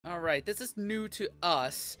right, this is new to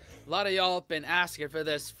us. A lot of y'all have been asking for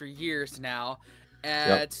this for years now.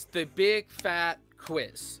 Yep. It's the Big Fat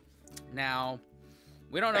Quiz. Now,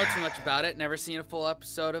 we don't know too much about it. Never seen a full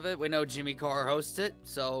episode of it. We know Jimmy Carr hosts it,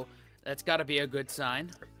 so that's got to be a good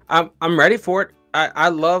sign. I'm ready for it. I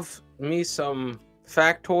love me some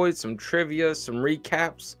factoids, some trivia, some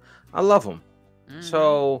recaps. I love them.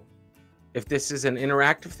 So, if this is an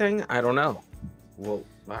interactive thing, I don't know. Well,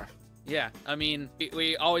 yeah, I mean,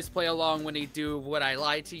 we always play along when we do Would I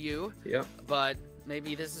Lie to You? Yep. But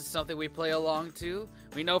maybe this is something we play along to.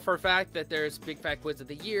 We know for a fact that there's Big Fat Quiz of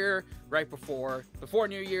the Year right before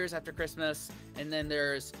New Year's, after Christmas, and then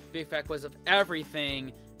there's Big Fat Quiz of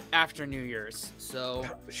everything after New Year's. So,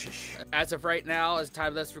 as of right now, as time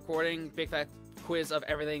of this recording, Big Fat Quiz of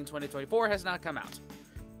Everything 2024 has not come out.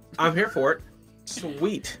 I'm here for it.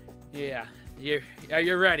 Sweet. Yeah. Are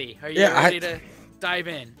you ready? Are you Yeah, ready to dive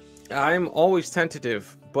in? I'm always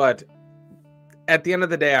tentative, but at the end of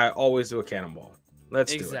the day, I always do a cannonball.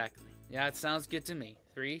 Let's do it. Exactly. Yeah, it sounds good to me.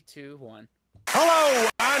 3, 2, 1. Hello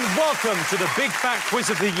and welcome to the Big Fat Quiz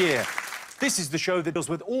of the Year. This is the show that deals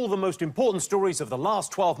with all the most important stories of the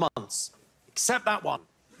last 12 months, except that one.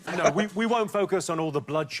 No, we won't focus on all the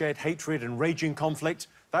bloodshed, hatred and raging conflict.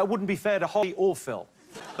 That wouldn't be fair to Holly or Phil.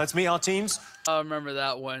 Let's meet our teams. I remember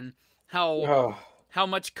that one. How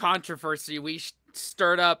much controversy we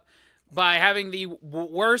stirred up by having the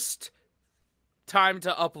worst time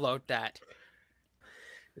to upload that.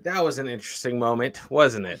 That was an interesting moment,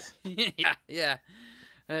 wasn't it? yeah.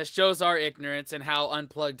 It shows our ignorance and how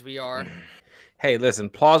unplugged we are. Hey, listen,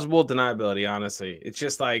 plausible deniability, honestly. It's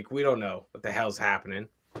just like, we don't know what the hell's happening.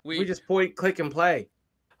 We just point, click, and play.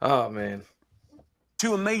 Oh, man.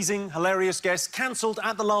 Two amazing, hilarious guests cancelled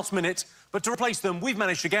at the last minute, but to replace them, we've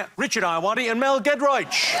managed to get Richard Iowati and Mel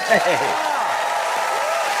Gedreich. Hey.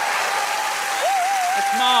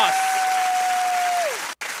 It's Moss.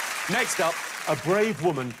 Next up, a brave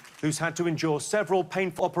woman who's had to endure several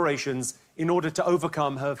painful operations in order to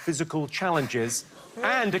overcome her physical challenges,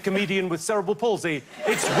 and a comedian with cerebral palsy.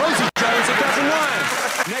 It's Rosie Jones and Catherine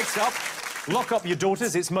Ryan. Next up, lock up your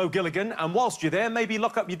daughters, it's Mo Gilligan, and whilst you're there, maybe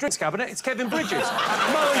lock up your drinks cabinet, it's Kevin Bridges.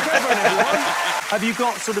 Mo and Kevin, everyone. Have you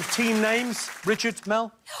got sort of team names, Richard,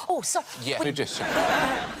 Mel? Oh, sorry. Yeah, Bridges.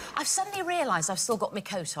 I've suddenly realised I've still got my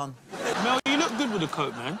coat on. Mel, you look good with a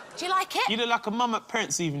coat, man. Do you like it? You look like a mum at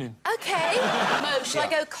parents' evening. OK. Mo, shall I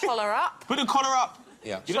go collar up? Put the collar up.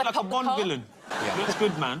 Yeah. You look I like a pop the Bond collar? villain. Yeah. Looks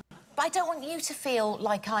good, man. But I don't want you to feel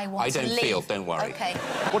like I want to leave. I don't feel, don't worry. OK.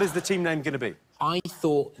 What is the team name going to be? I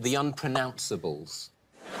thought the unpronounceables.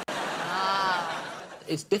 Ah.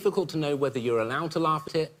 It's difficult to know whether you're allowed to laugh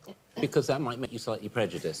at it, because that might make you slightly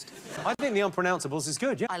prejudiced. I think the unpronounceables is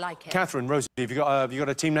good, yeah? I like it. Catherine, Rosie, have you got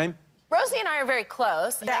a team name? Rosie and I are very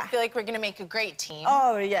close, and Yeah. I feel like we're going to make a great team.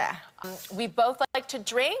 Oh, yeah. We both like to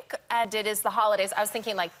drink, and it is the holidays. I was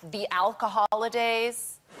thinking, like, the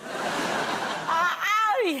alcoholidays.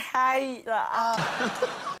 I hate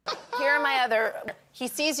that. Here are my other... He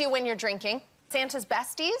sees you when you're drinking. Santa's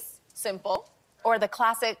besties, simple. Or the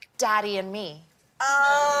classic Daddy and Me.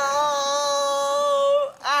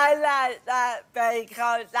 Oh, I like that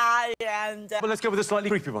because I am... Well, let's go with a slightly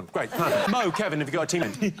creepy one. Great. Mo, Kevin, have you got a team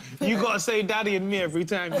name? You gotta say Daddy and me every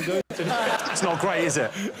time you go to the... It's not great, is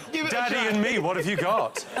it? Give it a Daddy try. and me, what have you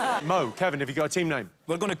got? Mo, Kevin, have you got a team name?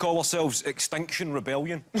 We're going to call ourselves Extinction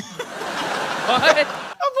Rebellion. What? I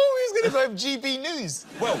thought we was gonna go with GB News.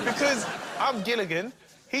 Well, because I'm Gilligan,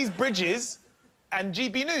 he's Bridges, and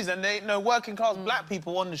GB News, and they know working class black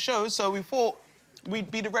people on the show, so we thought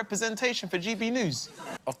we'd be the representation for GB News.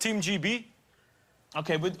 Our Team GB.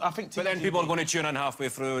 Okay, but I think... But then people are going to tune in halfway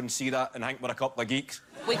through and see that and think we're a couple of geeks.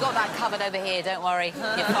 We got that covered over here, don't worry. You're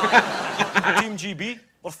fine. Team GB,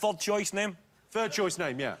 our third choice name. Third choice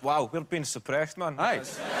name, yeah. Wow, we're being suppressed, man. Hey.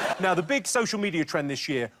 Now, the big social media trend this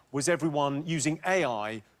year was everyone using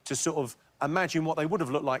AI to sort of imagine what they would have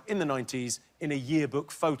looked like in the 90s in a yearbook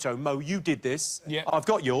photo. Mo, you did this. Yeah. I've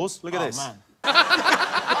got yours. Look at this. Man.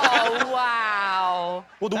 Oh, wow.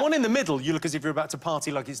 Well, the one in the middle, you look as if you're about to party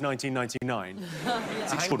like it's 1999. It's I think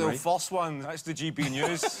the extraordinary. first one, that's the GB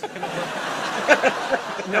News.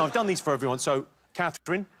 Now, I've done these for everyone, so,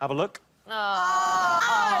 Catherine, have a look.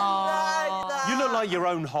 I like that. You look like your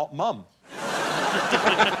own hot mum.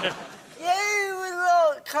 You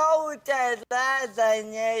look colder there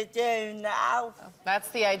than you do now. That's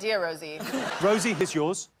the idea, Rosie. Rosie, here's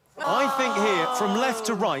yours. I think here, from left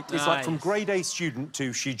to right, is like from Nice. grade A student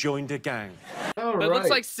to she joined a gang. All It looks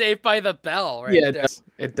like Saved by the Bell right Yeah, it there. does.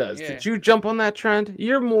 It does. Yeah. Did you jump on that trend?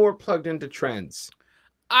 You're more plugged into trends.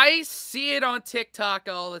 I see it on TikTok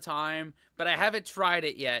all the time, but I haven't tried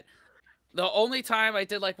it yet. The only time I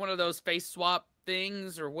did like one of those face swap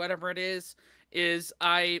things or whatever it is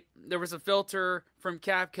there was a filter from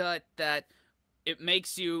CapCut that it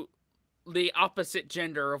makes you the opposite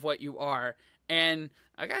gender of what you are. And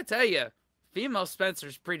I gotta tell you, female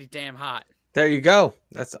Spencer's pretty damn hot. There you go.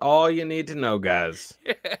 That's all you need to know, guys.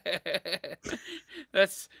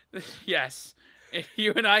 Yes.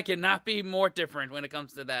 You and I cannot be more different when it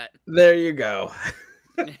comes to that. There you go.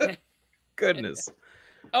 Goodness.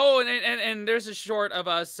 Oh, and there's a short of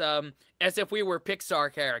us as if we were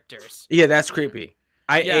Pixar characters. Yeah, that's creepy.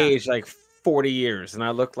 I aged like 40 years, and I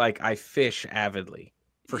look like I fish avidly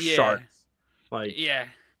for sharks. Like,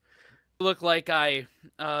 look like I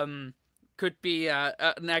could be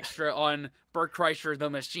an extra on Bert Kreischer the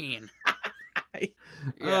Machine.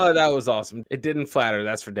 Oh, that was awesome. It didn't flatter,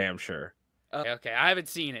 that's for damn sure. Okay, I haven't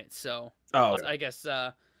seen it, so I guess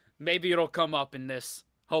maybe it'll come up in this,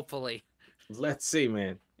 hopefully. Let's see,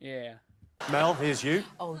 man. Yeah. Mel, here's you.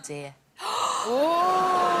 Oh, dear.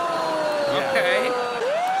 Okay.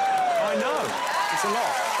 I know. It's a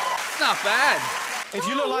lot. It's not bad. If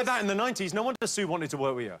you look like that in the 90s, no wonder Sue wanted to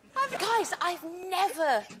work with you. Guys, I've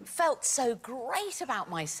never felt so great about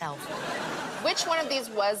myself. Which one of these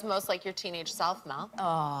was most like your teenage self, Mel?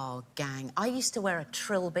 Oh, gang. I used to wear a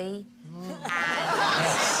trilby.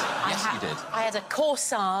 Yes, you did. I had a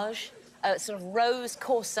corsage, a sort of rose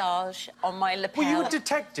corsage on my lapel. Were you a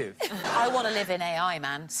detective? I want to live in AI,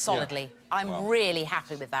 man, solidly. Yeah. I'm really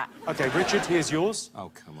happy with that. OK, Richard, here's yours.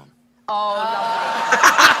 Oh, come on. Oh, lovely.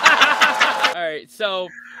 All right, so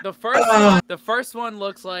the first one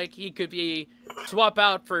looks like he could be swap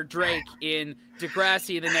out for Drake in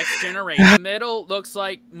Degrassi: The Next Generation. The middle looks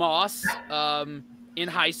like Moss in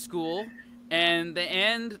high school, and the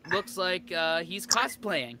end looks like he's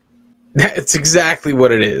cosplaying. That's exactly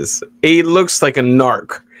what it is. He looks like a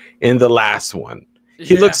narc in the last one.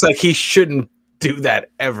 He looks like he shouldn't do that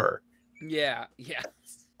ever. Yeah.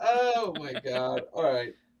 Oh my God. All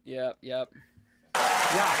right. Yep. Yeah.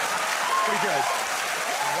 Pretty good.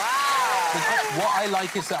 What I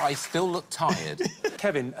like is that I still look tired.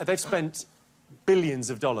 Kevin, they've spent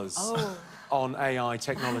billions of dollars on AI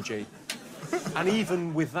technology. And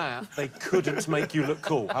even with that, they couldn't make you look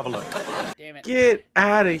cool. Have a look. Damn it. Get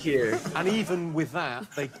out of here. And even with that,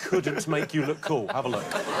 they couldn't make you look cool. Have a look.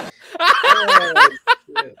 Oh,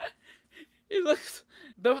 shit. He looks.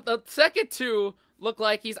 The second two look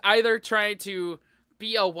like he's either trying to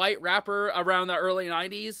be a white rapper around the early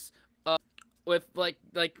 90s, with like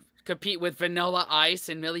compete with Vanilla Ice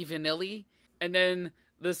and Milli Vanilli, and then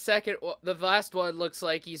the last one looks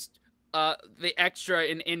like he's the extra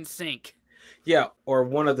in NSYNC. Yeah, or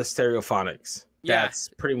one of the Stereophonics. Yeah. That's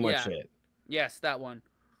pretty much it. Yes, that one.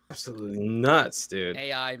 Absolutely nuts, dude.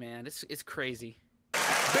 AI, man, it's crazy.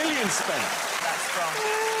 Billions spent. That's strong.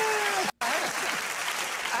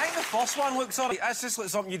 I think the first one looks alright. That's just like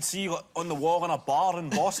something you'd see like, on the wall in a bar in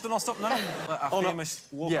Boston or something, isn't it? Like a famous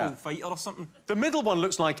local fighter or something. The middle one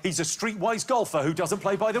looks like he's a streetwise golfer who doesn't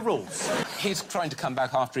play by the rules. He's trying to come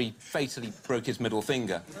back after he fatally broke his middle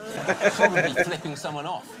finger. Probably flipping someone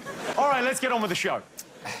off. All right, let's get on with the show.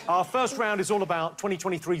 Our first round is all about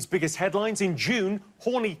 2023's biggest headlines. In June,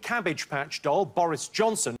 horny Cabbage Patch doll Boris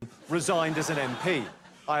Johnson resigned as an MP.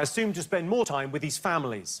 I assume to spend more time with his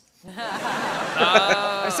families.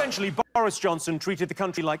 Essentially, Boris Johnson treated the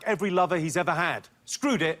country like every lover he's ever had,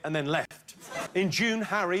 screwed it and then left. In June,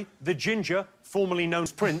 Harry, the ginger, formerly known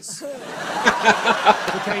as Prince,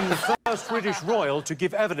 became the first British royal to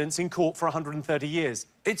give evidence in court for 130 years.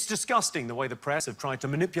 It's disgusting the way the press have tried to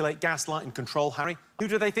manipulate, gaslight and control Harry. Who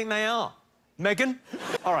do they think they are? Meghan?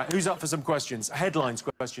 All right, who's up for some questions? Headlines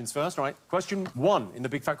questions first, all right. Question 1 in the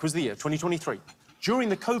Big Fat Quiz of the Year, 2023. During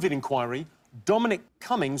the COVID inquiry, Dominic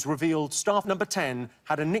Cummings revealed staff number 10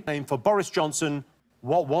 had a nickname for Boris Johnson.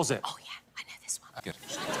 What was it? Oh, yeah, I know this one. Good.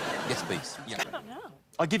 Yes, please. Yeah. I don't know.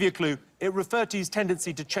 I'll give you a clue. It referred to his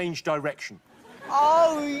tendency to change direction.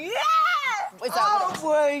 Oh, yeah! Oh,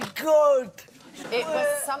 my God! It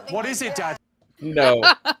was something. What is it, Dad? No.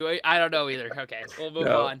 I don't know either. Okay, we'll move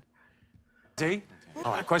on. D?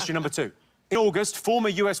 All right, question number 2. In August, former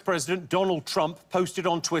US President Donald Trump posted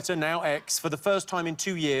on Twitter, now X, for the first time in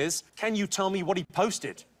 2 years. Can you tell me what he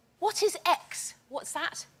posted? What is X? What's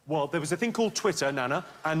that? Well, there was a thing called Twitter, Nana,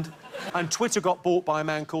 and Twitter got bought by a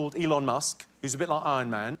man called Elon Musk, who's a bit like Iron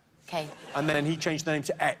Man. Okay. And then he changed the name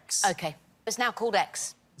to X. Okay. It's now called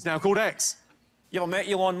X. It's now called X. You ever met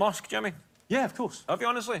Elon Musk, Jimmy? Yeah, of course. Have you,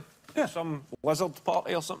 honestly? Yeah. Some lizard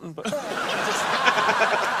party or something, but... I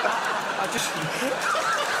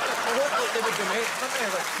hope that they would be mates, wouldn't they?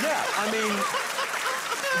 Like... Yeah, I mean,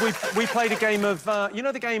 we played a game of, you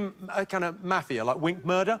know the game kind of Mafia, like Wink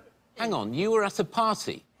Murder? Hang on, you were at a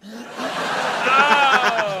party.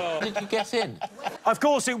 Did you get in? Of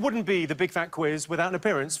course, it wouldn't be the Big Fat Quiz without an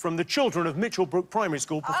appearance from the children of Mitchellbrook Primary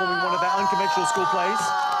School performing one of their unconventional school plays.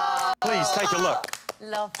 Please take a look.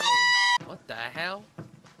 Lovely. What the hell?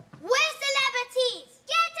 Where's celebrities?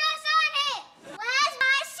 Get us on it! Where's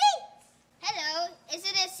my seat? Hello, is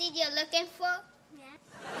it a seat you're looking for? Yeah.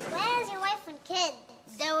 Where's your wife and kid?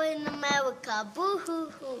 They're in America.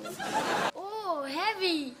 Boo-hoo-hoo. Oh,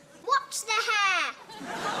 heavy. Watch the hair.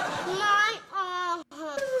 My arm.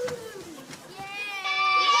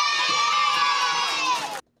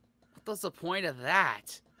 What's the point of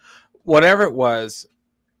that? Whatever it was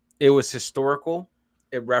historical.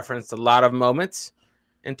 It referenced a lot of moments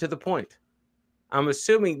and to the point. I'm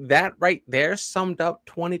assuming that right there summed up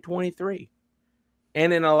 2023.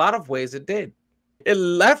 And in a lot of ways it did. It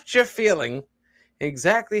left you feeling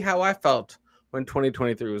exactly how I felt when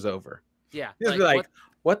 2023 was over. Yeah. Just like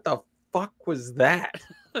what the fuck was that?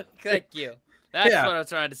 Thank you. That's Yeah. what I'm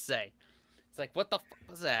trying to say. It's like, what the fuck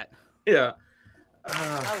was that? Yeah.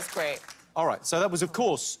 That was great. All right, so that was, of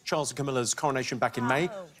course, Charles and Camilla's coronation back in May.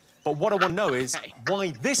 But what I want to know is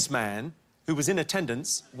why this man, who was in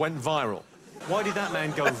attendance, went viral. Why did that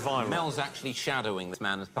man go viral? Mel's actually shadowing this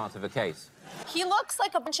man as part of a case. He looks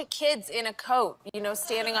like a bunch of kids in a coat, you know,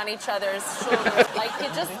 standing on each other's shoulders, like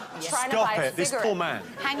you're just trying to buy a Stop it, this cigarette. poor man.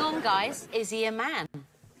 Hang on, guys. Is he a man?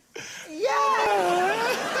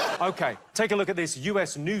 OK, take a look at this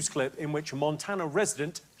US news clip in which Montana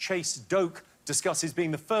resident Chase Doak discusses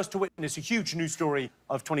being the first to witness a huge news story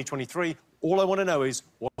of 2023. All I want to know is,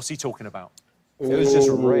 what's he talking about? It was just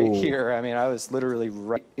right here. I mean, I was literally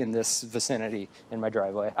right in this vicinity in my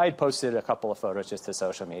driveway. I had posted a couple of photos just to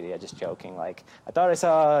social media, just joking, like, I thought I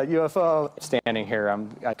saw a UFO. Standing here,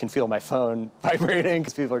 I can feel my phone vibrating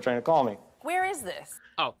because people are trying to call me. Where is this?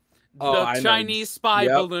 Oh, Oh, I the know. Chinese spy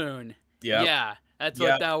Yep. balloon. Yep. Yeah, that's Yep.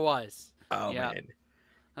 what that was. Oh, Yep. man.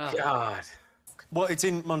 Oh. God. Well, it's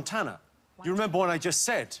in Montana. You remember what I just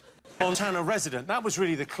said? Montana resident. That was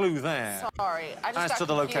really the clue there. Sorry, I just As got to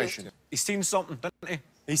the confused. location. He's seen something, didn't he?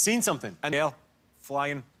 He's seen something. And yeah,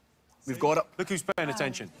 flying. We've got it. Look who's paying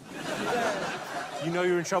attention. You know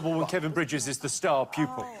you're in trouble when Kevin Bridges is the star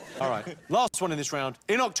pupil. All right, last one in this round.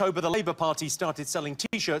 In October, the Labour Party started selling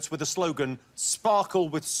T-shirts with the slogan, Sparkle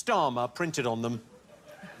with Starmer printed on them.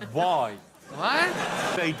 Why?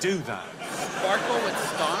 What? They do that. Sparkle with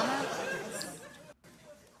Starmer?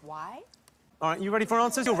 Why? All right, you ready for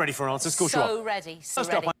answers? You're ready for answers. Of course you are. So ready. So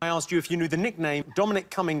First ready. up, I asked you if you knew the nickname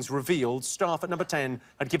Dominic Cummings revealed staff at number 10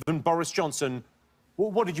 had given Boris Johnson.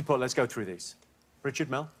 Well, what did you put? Let's go through these.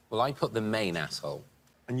 Richard, Mel? Well, I put the main asshole.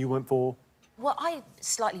 And you went for? Well,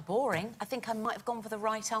 slightly boring. I think I might have gone for the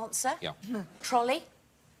right answer. Yeah. Trolley.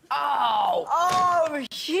 Oh,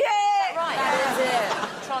 shit! Right, that is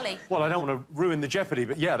it. Trolley. Well, I don't want to ruin the Jeopardy,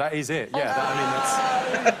 but yeah, that is it.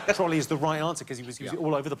 Yeah, that's... Trolley is the right answer because he was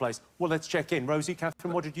all over the place. Well, let's check in. Rosie,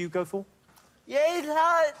 Catherine, what did you go for? You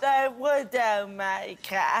like the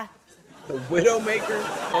Widowmaker. The Widowmaker?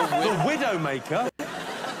 The Widowmaker?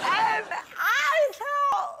 I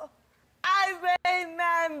thought I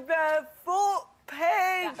remember Foot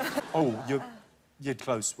Pig. Oh, you're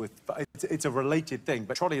close with... It's a related thing,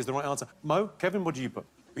 but Trolley is the right answer. Mo, Kevin, what did you put?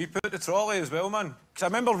 We put the trolley as well, man. Because I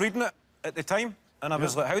remember reading it at the time, and I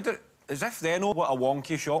was like, as if they know what a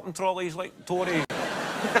wonky shopping trolley is like, Tory.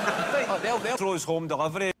 They'll throw us home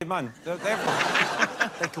delivery, man.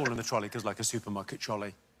 They call him the trolley because, like a supermarket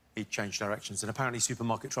trolley, he'd change directions. And apparently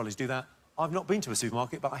supermarket trolleys do that. I've not been to a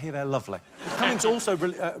supermarket, but I hear they're lovely. Cummings also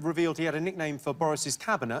revealed he had a nickname for Boris's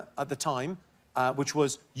cabinet at the time, which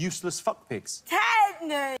was Useless Fuck Pigs.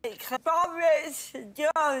 Technically, Boris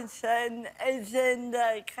Johnson is in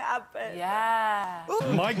the cabinet. Yeah.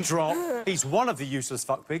 Mic drop. He's one of the useless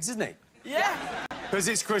fuck pigs, isn't he? Yeah. Because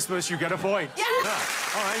it's Christmas, you get a point. Yeah.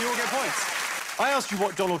 All right, you all get points. I asked you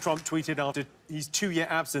what Donald Trump tweeted after his 2-year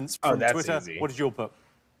absence Oh, from that's Twitter. easy. What did you all put?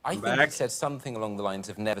 I think he said something along the lines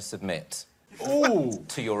of never submit Ooh.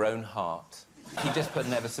 to your own heart. He just put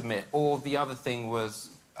never submit. Or the other thing was...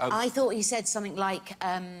 I thought he said something like,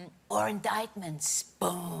 or indictments,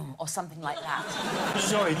 boom, or something like that.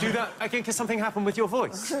 Sorry, do that again because something happened with your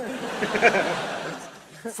voice. How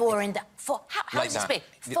Like does it that. speak?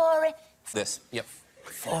 This, yep.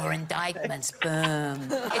 For indictments, boom.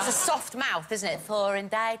 It's a soft mouth, isn't it? For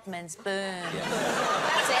indictments, boom.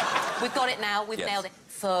 That's it. We've got it now. We've nailed it.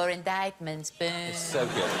 For indictments, boom. It's so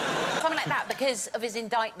good. Something like that because of his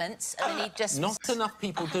indictments, and then he just... Not enough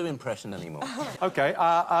people do impression anymore. OK,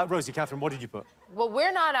 Rosie, Catherine, what did you put? Well,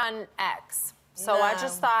 we're not on X, so I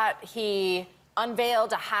just thought he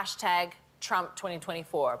unveiled a hashtag Trump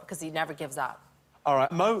 2024 because he never gives up. All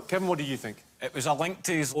right, Mo, Kevin, what do you think? It was a link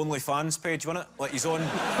to his OnlyFans page, wasn't it? Like his own,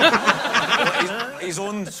 like his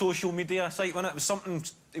own social media site, wasn't it? It was something.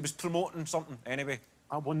 He was promoting something. Anyway.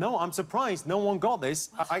 Well, no, I'm surprised no one got this.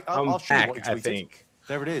 I'll show you what he tweeted. I think.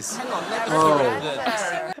 There it is. Hang on,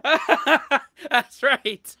 That's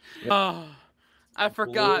right. Oh, I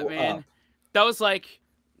forgot, man. That was like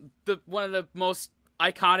one of the most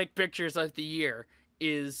iconic pictures of the year.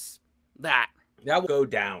 Is that? That will go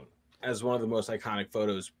down as one of the most iconic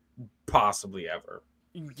photos possibly ever.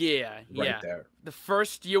 Yeah, right there. The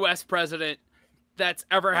first U.S. president that's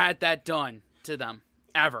ever had that done to them,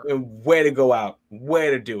 ever. And way to go out. Way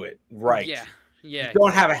to do it. Right. Yeah, yeah. You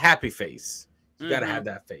don't have a happy face. You gotta have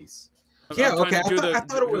that face. Yeah, okay. I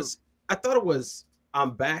thought it was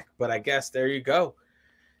I'm back, but I guess there you go.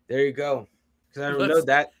 There you go. Because I don't know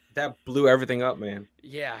that blew everything up, man.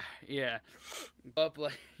 Yeah, yeah.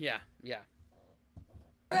 Yeah.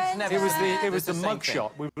 It was the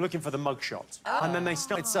mugshot. We were looking for the mugshot. And then they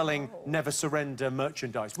started selling Never Surrender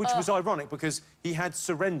merchandise, which was ironic because he had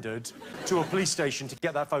surrendered to a police station to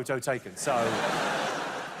get that photo taken. So...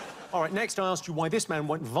 All right, next I asked you why this man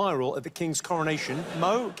went viral at the King's coronation.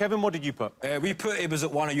 Mo, Kevin, what did you put? We put he was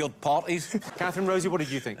at one of your parties. Catherine, Rosie, what did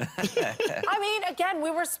you think? I mean, again, we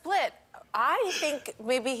were split. I think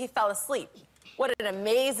maybe he fell asleep. What an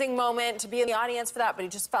amazing moment to be in the audience for that, but he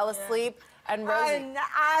just fell asleep. And Rosie... And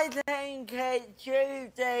I think it's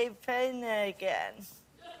Judy Finnegan.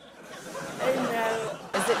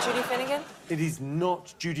 Is it Judy Finnegan? It is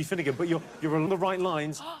not Judy Finnegan, but you're on the right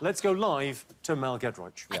lines. Let's go live to Mal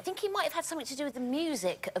Gedroych. I think he might have had something to do with the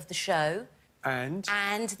music of the show. And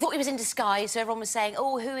thought he was in disguise, so everyone was saying,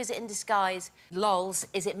 oh, who is it in disguise? Lols,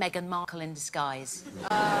 is it Meghan Markle in disguise?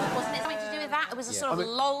 Wasn't it something to do with that? It was a sort of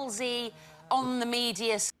lolsy, on the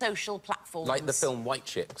media, social platform. Like the film White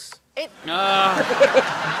Chicks.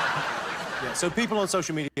 Yeah, so people on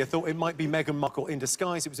social media thought it might be Meghan Markle in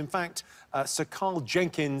disguise. It was, in fact, Sir Carl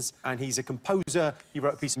Jenkins, and he's a composer. He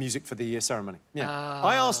wrote a piece of music for the ceremony. Yeah.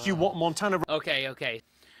 I asked you what Montana... Okay.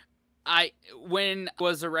 When I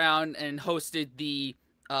was around and hosted the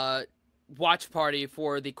watch party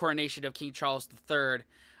for the coronation of King Charles III,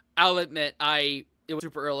 I'll admit it was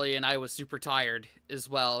super early and I was super tired as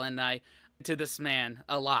well, and I to this man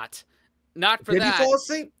a lot. Not for that. Did he fall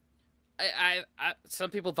asleep? I some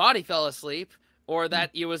people thought he fell asleep, or that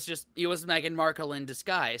he was Meghan Markle in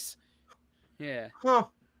disguise. Yeah. Huh.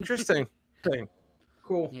 Interesting.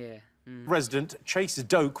 Cool. Yeah. Resident Chase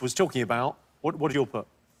Doak was talking about. What did you all put?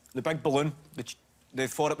 The big balloon. They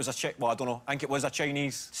thought it was I don't know. I think it was a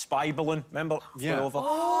Chinese spy balloon. Remember? Yeah. Flew over.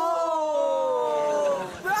 Oh,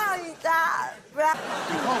 right, that. Right.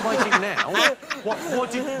 You can't write it now.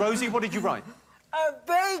 Rosie, what did you write? A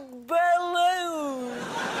big balloon.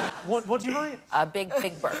 What did you write? A big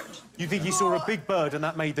bird. You think you saw a big bird and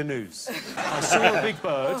that made the news? I saw a big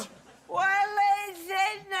bird. Well, it's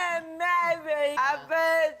in America.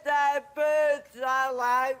 Birds are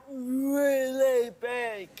like really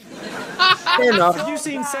big. Fair enough. Have you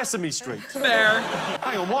seen Sesame Street? Fair.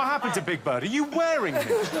 Hang on, what happened to Big Bird? Are you wearing him?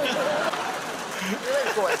 You look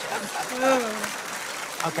gorgeous.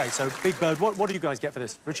 OK, so Big Bird, what do you guys get for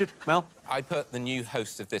this? Richard? Mel? I put the new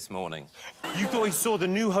host of This Morning. You thought you saw the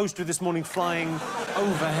new host of This Morning flying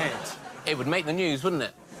overhead? It would make the news, wouldn't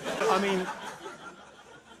it? I mean,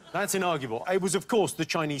 that's inarguable. It was, of course, the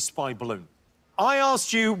Chinese spy balloon. I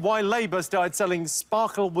asked you why Labour started selling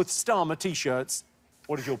Sparkle with Starmer T-shirts.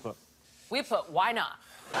 What did you all put? We put, why not?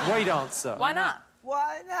 Great answer. Why not?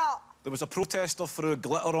 Why not? There was a protester threw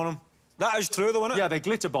glitter on him. That is true, though, isn't it? Yeah, they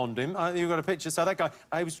glitter bombed him. You've got a picture. So that guy,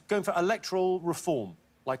 he was going for electoral reform,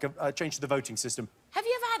 like a change to the voting system. Have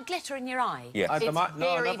you ever had glitter in your eye? Yeah. It's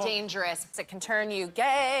very dangerous. It can turn you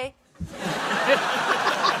gay.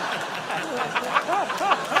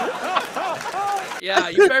 Yeah,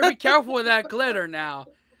 you better be careful with that glitter now.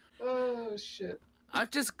 Oh, shit. I'm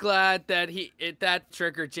just glad that that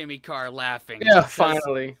triggered Jimmy Carr laughing. Yeah,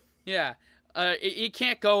 finally. Yeah. You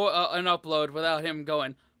can't go an upload without him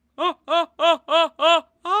going, oh.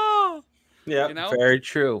 Yeah, you know? Very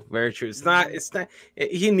true. Very true. It's not,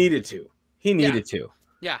 he needed to. He needed to.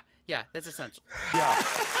 Yeah, that's essential. Yeah.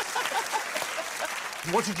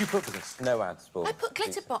 What did you put for this? No ads, Paul. I put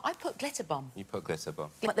glitter bomb. You put glitter bomb.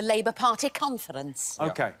 At the Labour Party conference.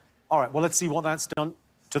 OK. All right, well, let's see what that's done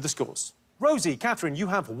to the scores. Rosie, Catherine, you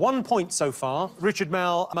have 1 point so far. Richard,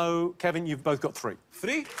 Mel, Mo, Kevin, you've both got 3.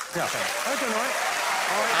 3? Yeah. OK, all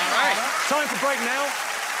right. Time for break now.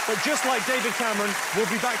 But just like David Cameron, we'll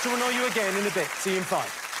be back to annoy you again in a bit. See you in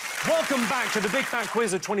 5. Welcome back to the Big Fat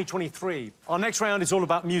Quiz of 2023. Our next round is all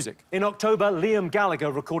about music. In October, Liam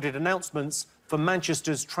Gallagher recorded announcements for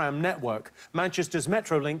Manchester's tram network. Manchester's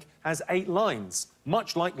Metrolink has 8 lines,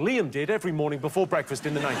 much like Liam did every morning before breakfast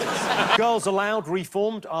in the 90s. Girls Aloud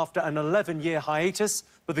reformed after an 11-year hiatus,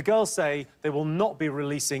 but the girls say they will not be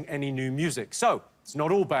releasing any new music. So, it's not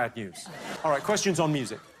all bad news. All right, questions on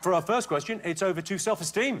music. For our first question, it's over to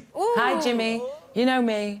self-esteem. Hi, Jimmy. You know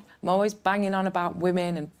me. I'm always banging on about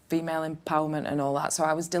women and female empowerment and all that, so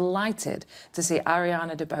I was delighted to see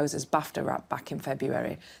Ariana DeBose's BAFTA rap back in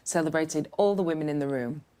February, celebrated all the women in the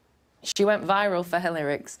room. She went viral for her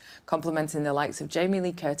lyrics, complimenting the likes of Jamie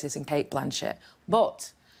Lee Curtis and Cate Blanchett.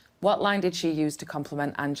 But what line did she use to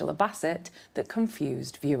compliment Angela Bassett that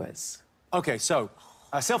confused viewers? OK, so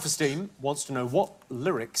self-esteem wants to know what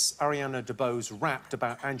lyrics Ariana DeBose rapped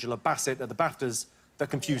about Angela Bassett at the BAFTAs that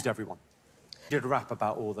confused everyone. She did a rap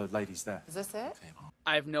about all the ladies there. Is this it?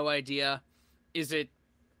 I have no idea. Is it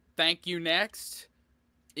Thank You Next?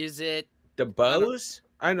 Is it DeBose?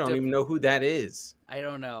 I don't even know who that is. I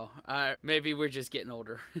don't know. Maybe we're just getting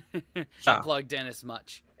older. She plugged in as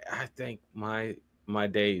much. I think my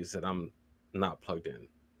days that I'm not plugged in.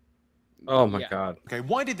 Oh my God. Okay,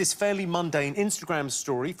 why did this fairly mundane Instagram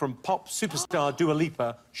story from pop superstar Dua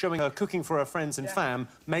Lipa showing her cooking for her friends and fam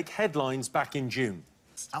make headlines back in June?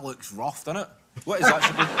 That looks rough, doesn't it? What is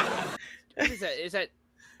that? What is that? Is that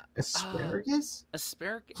asparagus?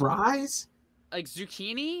 Asparagus? Fries? Like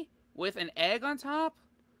zucchini with an egg on top?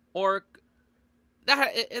 Or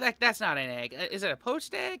that's not an egg. Is it a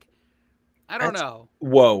poached egg? I don't know.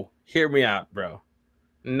 Whoa, hear me out, bro.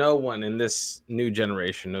 No one in this new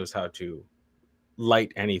generation knows how to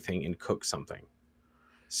light anything and cook something.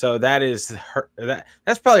 So that is her.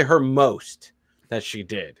 That's probably her most that she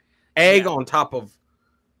did. Egg on top of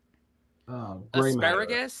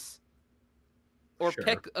asparagus, or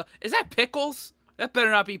is that pickles? That better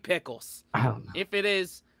not be pickles. I don't know. If it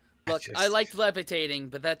is, look, I liked levitating,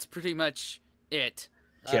 but that's pretty much it.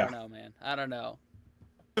 I don't know, man. I don't know.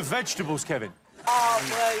 The vegetables, Kevin. Oh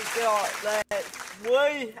my God,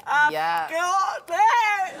 we have got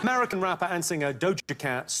it! American rapper and singer Doja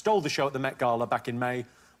Cat stole the show at the Met Gala back in May.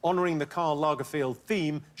 Honouring the Karl Lagerfeld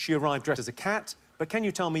theme, she arrived dressed as a cat. But can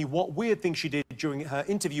you tell me what weird thing she did during her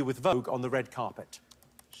interview with Vogue on the red carpet?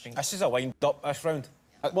 This is a wind-up, this round.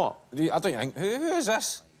 What? I don't think... Who is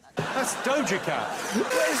this? That's Doja Cat.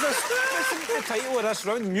 What is this? What's the title of this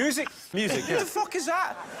round? Music? Music, Who the fuck is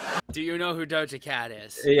that? Do you know who Doja Cat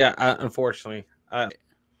is? Yeah, unfortunately.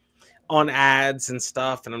 On ads and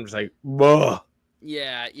stuff, and I'm just like, whoa.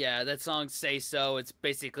 Yeah, that song Say So. It's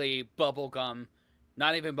basically bubblegum.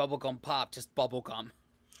 Not even bubblegum pop, just bubblegum.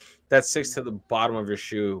 That sticks to the bottom of your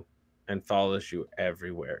shoe and follows you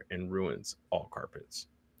everywhere and ruins all carpets.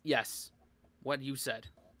 Yes, what you said.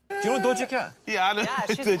 Do you know Doja Cat? Yeah, I know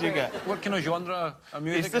Doja Cat. What kind of genre of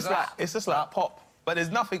music is that? It's just like pop. But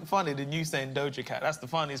there's nothing funny than you saying Doja Cat. That's the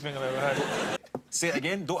funniest thing I've ever heard. Say it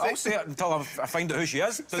again. I'll say it until I find out who she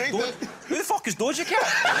is. Who the fuck is Doja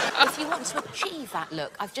Cat? If you want to achieve that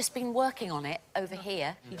look, I've just been working on it over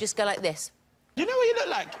here. You just go like this. You know what you look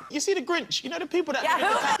like? You see the Grinch? You know the people that... Yeah, you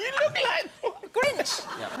look like... Grinch!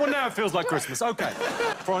 Yeah. Well, now it feels like Christmas. OK.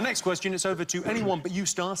 For our next question, it's over to Anyone But You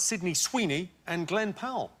stars Sydney Sweeney and Glenn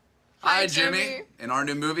Powell. Hi, Jimmy. In our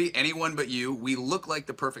new movie, Anyone But You, we look like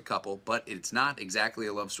the perfect couple, but it's not exactly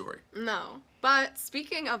a love story. No. But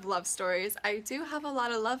speaking of love stories, I do have a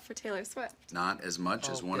lot of love for Taylor Swift. Not as much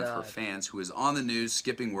as one of her fans who is on the news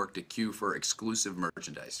skipping work to queue for exclusive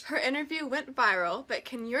merchandise. Her interview went viral, but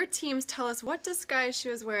can your teams tell us what disguise she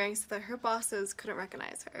was wearing so that her bosses couldn't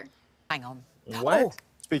recognize her? Hang on. What? Oh.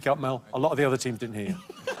 Speak up, Mel. A lot of the other teams didn't hear you.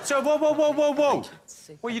 So, whoa.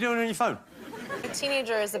 What are you doing on your phone? A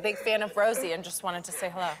teenager is a big fan of Rosie and just wanted to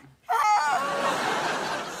say hello.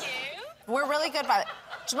 We're really good about it.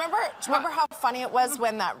 Do you remember how funny it was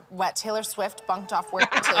when Taylor Swift bunked off work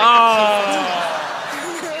to... About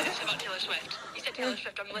Taylor Swift. You said Taylor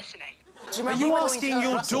Swift, I'm listening. Are you asking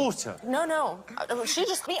your daughter? No. She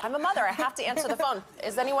just... I'm a mother. I have to answer the phone.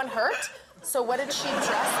 Is anyone hurt? So what did she dress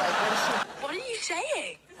like? What are you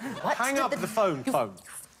saying? What? Hang up the phone.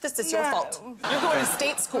 This is your fault. You're going to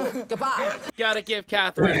state school. Goodbye. Gotta give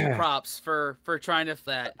Catherine props for trying to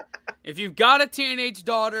that. If you've got a teenage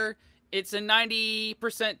daughter, it's a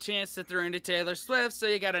 90% chance that they're into Taylor Swift, so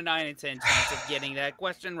you got a 9 in 10 chance of getting that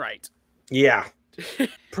question right. Yeah.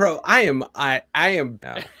 Bro, I am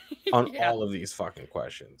on all of these fucking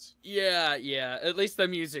questions. Yeah. At least the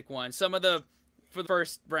music one. Some of the for the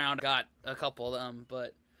first round got a couple of them,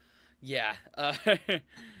 but yeah.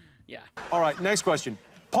 Yeah. All right, next question.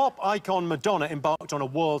 Pop icon Madonna embarked on a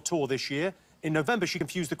world tour this year. In November, she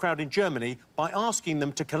confused the crowd in Germany by asking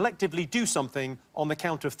them to collectively do something on the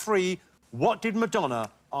count of 3. What did Madonna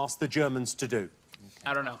asked the Germans to do?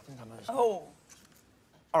 I don't know. Oh.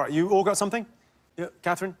 All right, you all got something? Yeah,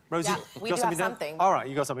 Catherine, Rosie? Yeah, you we got do have down? something. All right,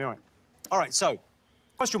 you got something, all right. All right, so,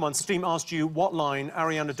 question one, Stream asked you what line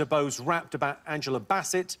Ariana DeBose rapped about Angela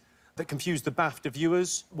Bassett that confused the BAFTA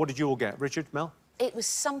viewers. What did you all get? Richard, Mel? It was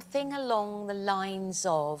something along the lines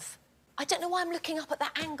of... I don't know why I'm looking up at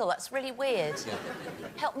that angle. That's really weird.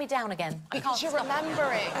 Help me down again. Because you're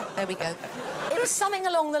remembering. There we go. It was something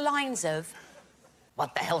along the lines of...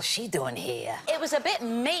 What the hell's she doing here? It was a bit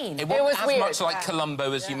mean. It wasn't as weird. much like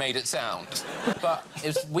Columbo as you made it sound. But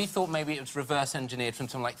we thought maybe it was reverse engineered from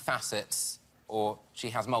something like facets, or she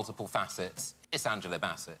has multiple facets. It's Angela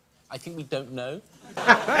Bassett. I think we don't know.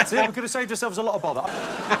 That's it. We could have saved ourselves a lot of bother.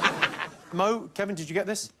 Mo, Kevin, did you get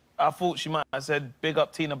this? I thought she might have said, big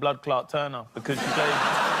up Tina Blood Clot Turner, because she played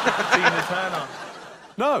Tina Turner.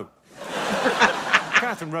 No.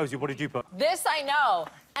 Catherine, Rosie, what did you put? This I know.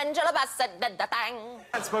 Angela Bassett did the thing.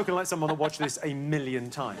 I've spoken like someone that watched this a million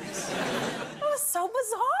times. It was so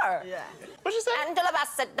bizarre. Yeah. What'd you say? Angela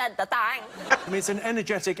Bassett did the thing. I mean, it's an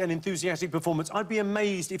energetic and enthusiastic performance. I'd be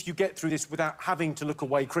amazed if you get through this without having to look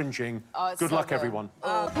away cringing. Oh, it's Good so luck, good. everyone.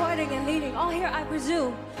 Pointing and leading, all here I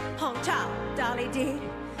presume. Hong Chow, Dolly D.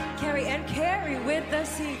 Carry and carry with the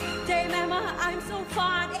C. Dame Emma, I'm so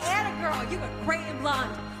fond. Anna girl, you were great and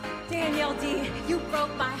blonde. Danielle D, you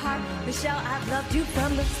broke my heart. Michelle, I've loved you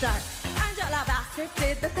from the start. Angela Bassett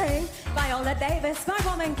did the thing. Viola Davis, my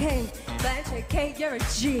woman king. Blanche Kate, you're a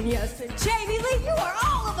genius. And Jamie Lee, you are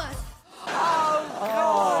all of us. Oh,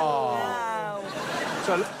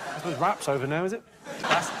 So, I suppose rap's over now, is it?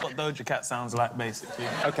 That's what Doja Cat sounds like, basically.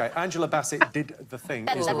 OK, Angela Bassett did the thing.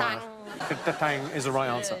 Is the right. Did the thing is the right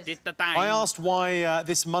answer. Did the thing. I asked why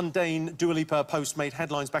this mundane Dua Lipa post made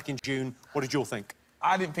headlines back in June. What did you all think?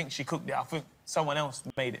 I didn't think she cooked it. I think someone else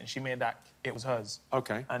made it, and she made that it was hers.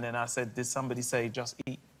 OK. And then I said, did somebody say just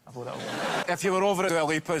eat? I thought that was... If you were over at Dua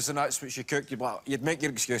Lipa's and that's what she cooked, you'd make your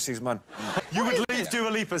excuses, man. You would leave Dua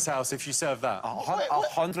Lipa's house if she served that?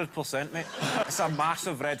 100%, mate. It's a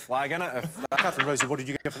massive red flag, innit? Catherine, Rosie, what did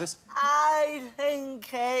you get for this? I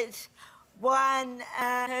think it's when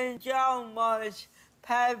John was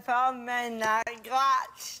performing at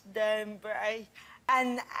Glastonbury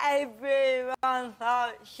and everyone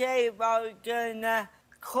thought she was gonna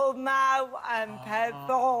come out and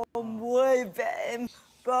perform with him,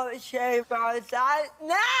 but she was like,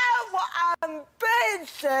 now I'm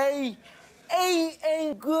busy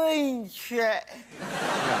eating green shit.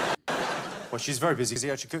 Well, she's very busy. She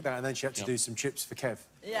actually cooked that and then she had to do some chips for Kev.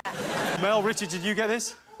 Yeah. Mel, Richard, did you get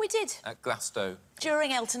this? We did. At Glasgow.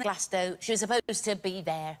 During Elton Glasgow, she was supposed to be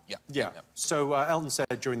there. Yeah. So Elton said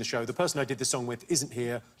during the show, the person I did the song with isn't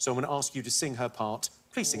here, so I'm going to ask you to sing her part.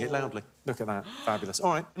 Please sing it loudly. Look at that. Fabulous.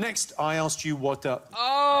 All right. Next, I asked you what...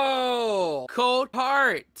 Oh, Cold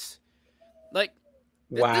Heart. Like,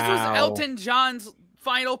 Wow. this was Elton John's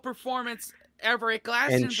final performance ever at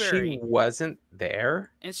Glastonbury. And she wasn't there?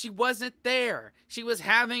 And she wasn't there. She was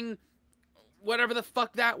having whatever the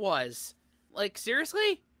fuck that was. Like,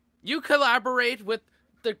 seriously? You collaborate with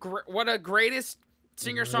one of the greatest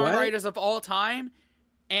singer-songwriters of all time,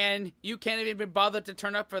 and you can't even be bothered to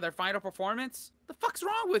turn up for their final performance? The fuck's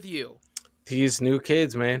wrong with you? These new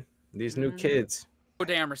kids, man. These new kids. No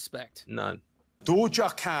damn respect. None.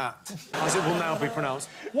 Doja Cat, as it will now be pronounced.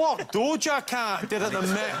 What Doja Cat did at the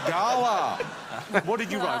Met Gala? What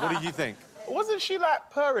did you write? What did you think? Wasn't she,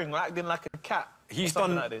 like, purring, like, acting like a cat? He's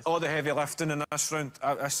done like all the heavy lifting in this round.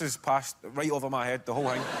 This is passed right over my head, the whole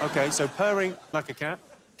thing. OK, so purring like a cat.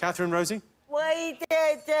 Catherine, Rosie? We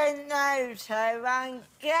didn't know her and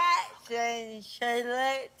getting she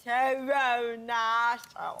licked her own ass.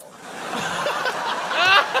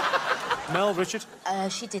 Mel, Richard?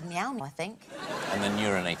 She did meow, I think. And then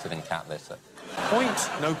urinated in cat litter. Point,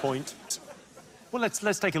 no point. Well,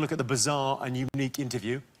 let's take a look at the bizarre and unique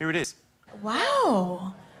interview. Here it is.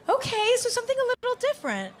 Wow. Okay, so something a little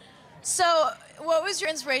different. So, what was your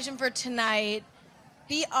inspiration for tonight?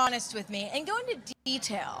 Be honest with me and go into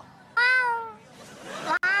detail.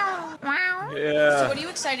 Yeah. So, what are you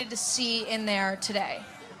excited to see in there today?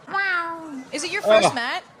 Is it your first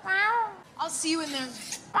Met? I'll see you in there.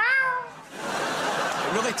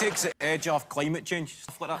 It really takes the edge off climate change,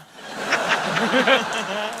 stuff like that.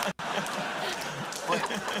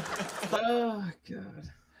 Oh, God.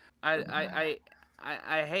 I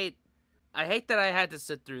hate that I had to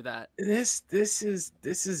sit through that. This is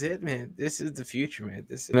it, man. This is the future, man.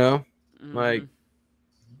 Like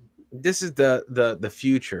this is the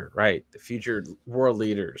future, right? The future world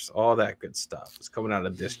leaders, all that good stuff is coming out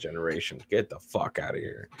of this generation. Get the fuck out of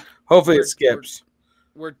here. Hopefully it skips.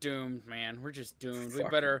 We're doomed, man. We're just doomed. We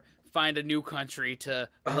better find a new country to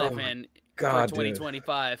Oh live my in God, for dude.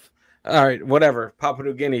 2025. All right, whatever. Papua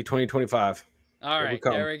New Guinea, 2025. All Here we right,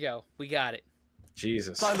 come. there we go. We got it.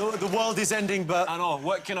 Jesus. Like the world is ending, but I know.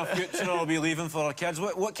 What kind of future are we leaving for our kids?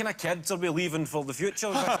 What kind of kids are we leaving for the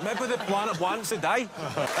future? Maybe the planet wants to die.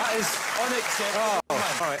 That is unacceptable.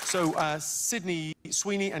 Oh, all right. So Sydney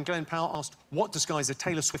Sweeney and Glenn Powell asked what disguise a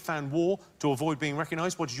Taylor Swift fan wore to avoid being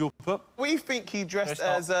recognised. What did you put? We think he dressed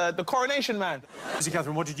as the Coronation Man.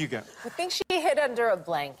 Catherine, what did you get? I think she hid under a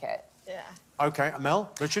blanket. Yeah. OK,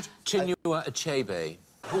 Mel, Richard? Chinua Achebe.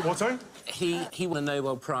 What, sorry? He won a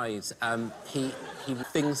Nobel Prize.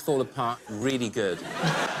 Things fall apart really good.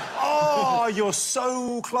 Oh, you're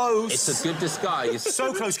so close. It's a good disguise.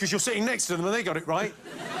 So close, because you're sitting next to them and they got it right.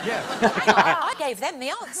 Yeah. I gave them the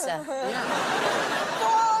answer.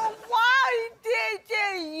 Oh, why did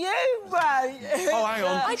you write it? Oh, hang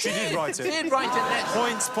on. She did write it. Did write it next.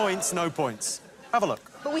 Points, points, no points. Have a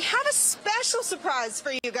look. But we have a special surprise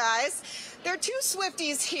for you guys. There are two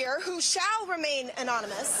Swifties here who shall remain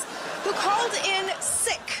anonymous, who called in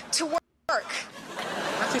sick to work.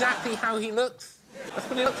 That's exactly how he looks. That's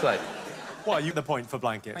what he looks like. Well, you get the point for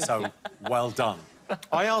blanket, so well done.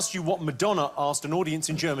 I asked you what Madonna asked an audience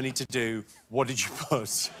in Germany to do. What did you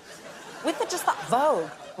put? We could just thought Vogue.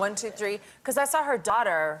 1, 2, 3. Because I saw her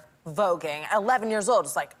daughter voguing, 11 years old,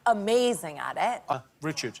 just like amazing at it.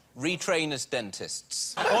 Richard. Retrain as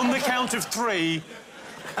dentists. On the count of 3,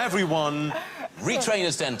 everyone. Retrain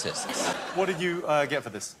as dentists. What did you get for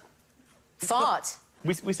this? Fart.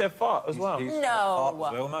 We said fart as well. No.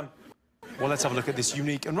 Well, man. Well, let's have a look at this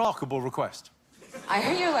unique and remarkable request. I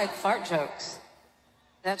hear you like fart jokes.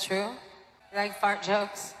 Is that true? You like fart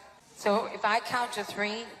jokes? So if I count to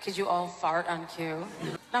 3, could you all fart on cue?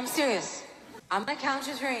 No, I'm serious. I'm gonna count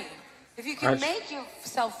to 3. If you can make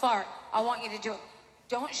yourself fart, I want you to do it.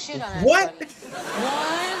 Don't shit on What? anybody.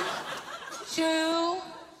 1, 2,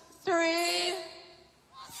 3.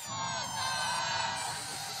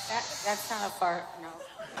 That's not a fart, no.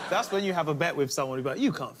 That's when you have a bet with someone who's like,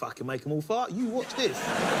 you can't fucking make them all fart. You watch this.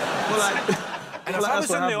 Well, like, And if I was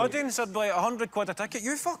in the audience, I'd be like, 100 quid a ticket.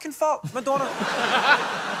 You fucking fart, Madonna.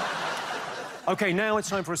 OK, now it's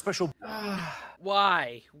time for a special...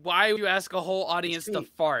 Why? Why would you ask a whole audience to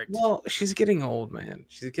fart? Well, she's getting old, man.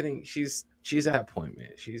 She's at that point, man.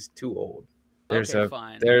 She's too old. There's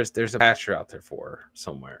fine. There's a pasture out there for her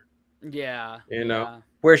somewhere. Yeah. You know,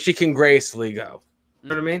 where she can gracefully go. You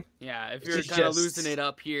know what I mean? Yeah, if you're She's kind of just- losing it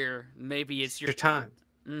up here, maybe it's Your time.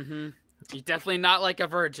 Mm-hmm. You're definitely not like a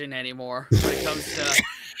virgin anymore when it comes to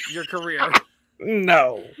your career.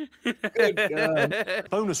 No. Good God.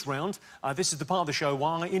 Bonus round. This is the part of the show where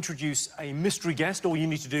I introduce a mystery guest. All you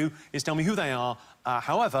need to do is tell me who they are.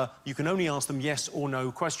 However, you can only ask them yes or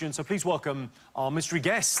no questions. So please welcome our mystery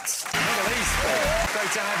guests. Great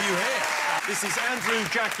to have you here. This is Andrew,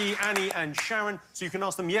 Jackie, Annie and Sharon. So you can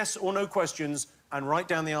ask them yes or no questions and write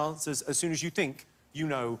down the answers as soon as you think you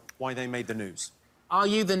know why they made the news. Are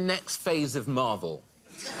you the next phase of Marvel?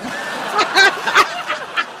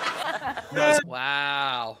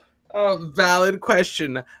 Wow. Oh, valid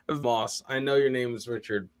question, Moss. I know your name is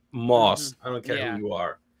Richard Moss. I don't care Yeah. who you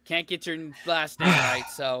are. Can't get your last name right,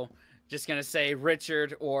 so just gonna say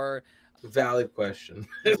Richard or... Valid question.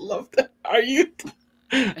 I love that. Are you...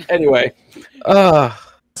 Anyway.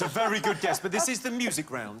 It's a very good guess, but this is the music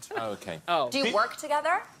round. Oh, okay. Oh. Do you work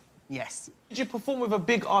together? Yes. Did you perform with a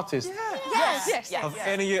big artist? Yes. Have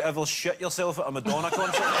any of you ever shit yourself at a Madonna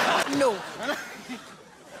concert? No.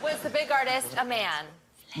 Was the big artist a man?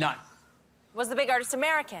 No. Was the big artist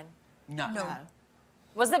American? No.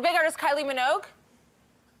 Was the big artist Kylie Minogue?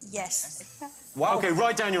 Yes. Wow. OK,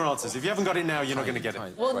 write down your answers. If you haven't got it now, you're not going to get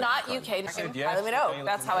it. Well, not UK. said Kylie yes. Minogue.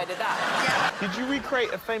 That's how I did that. Did you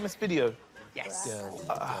recreate a famous video? Yes.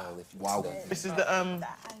 Wow. This is the,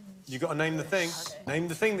 You got to name the thing. Name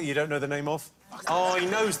the thing that you don't know the name of. Oh, he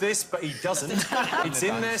knows this, but he doesn't. It's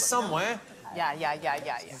in there somewhere. Yeah.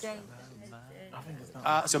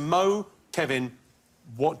 So, Mo, Kevin,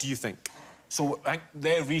 what do you think? So I think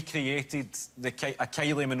they recreated a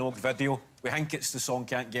Kylie Minogue video. We think it's the song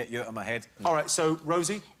Can't Get You Out of My Head. All right, so,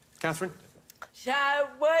 Rosie, Catherine? So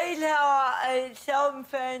we thought it's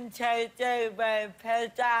something to do with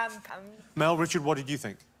Padam. Mel, Richard, what did you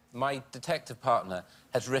think? My detective partner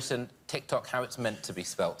has written TikTok how it's meant to be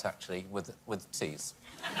spelt, actually, with T's.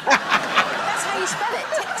 That's how you spell it,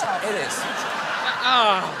 TikTok. It is.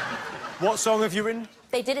 What song have you written?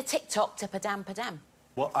 They did a TikTok to Padam Padam.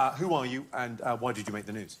 Well, who are you and why did you make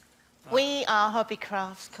the news? We are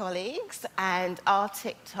Hobbycraft colleagues, and our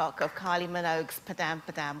TikTok of Kylie Minogue's Padam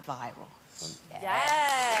Padam viral. Yeah.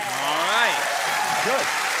 All right. Good.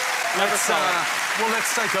 Never saw it. Well,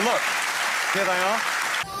 let's take a look. Here they are.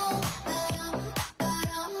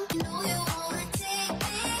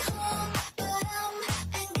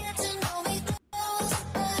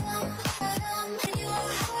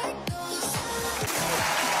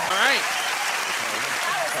 All right.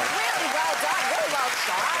 Really well done. Really well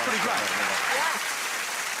shot. Pretty great.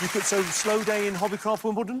 You could, so slow day in Hobbycraft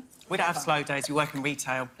Wimbledon? We don't have slow days, we work in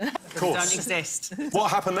retail. Of course. Don't exist. What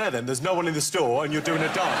happened there then? There's no one in the store and you're doing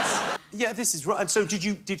a dance. Yeah, this is right. And so did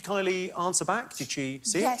Kylie answer back? Did she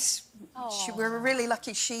see it? Yes. We were really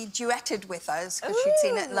lucky she duetted with us because she'd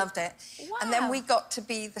seen it and loved it. Wow. And then we got to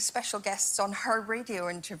be the special guests on her radio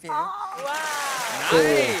interview. Nice.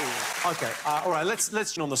 OK, all right,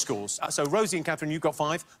 let's on the scores. So Rosie and Catherine, you've got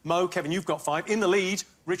 5. Mo, Kevin, you've got 5. In the lead,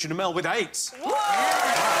 Richard and Mel with 8. All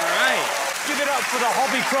right. Give it up for the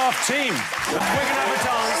Hobbycraft team. We're going to have a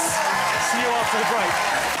dance. See you after the break.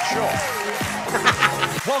 Sure.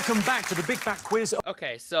 Welcome back to the Big Fat Quiz.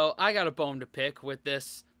 Okay, so I got a bone to pick with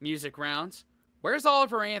this music round. Where's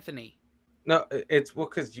Oliver Anthony? No, it's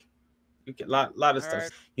because you get a lot of stuff.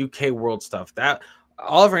 Alright. UK world stuff. That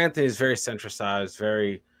Oliver Anthony is very centralized,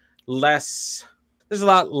 very less. There's a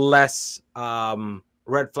lot less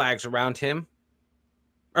red flags around him,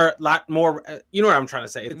 or a lot more. You know what I'm trying to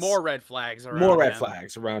say? It's More red flags around more red him.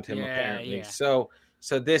 flags around him. Yeah, apparently, yeah. so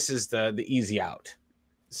this is the easy out.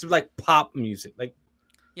 This is like pop music, like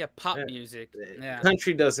Yeah, pop music. Yeah.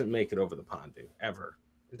 country doesn't make it over the pond, dude. Ever,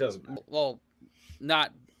 it doesn't matter. Well,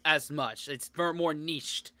 not as much. It's more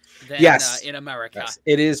niched than Yes. in America. Yes,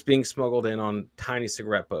 it is being smuggled in on tiny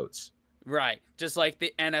cigarette boats. Right. Just like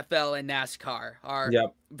the NFL and NASCAR are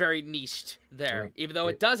Yep. very niched there. Yep. Even though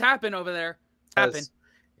it does happen over there. Happen.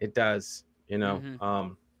 It does, you know.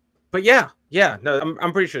 Mhm. But yeah, no,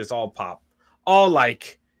 I'm pretty sure it's all pop, all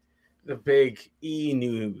like the big E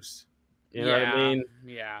news. You know what I mean?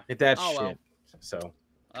 Yeah. That Oh, shit. well. So.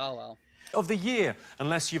 Oh, well. Of the year,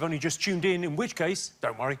 unless you've only just tuned in which case,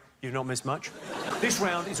 don't worry, you've not missed much. This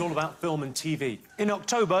round is all about film and TV. In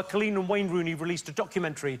October, Colleen and Wayne Rooney released a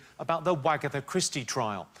documentary about the Wagatha Christie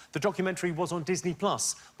trial. The documentary was on Disney+,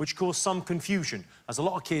 which caused some confusion, as a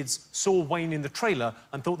lot of kids saw Wayne in the trailer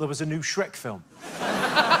and thought there was a new Shrek film.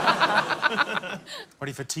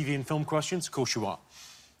 Ready for TV and film questions? Of course you are.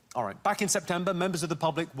 All right, back in September, members of the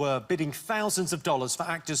public were bidding thousands of dollars for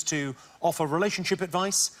actors to offer relationship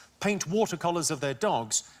advice, paint watercolours of their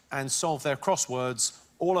dogs, and solve their crosswords.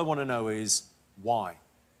 All I want to know is why.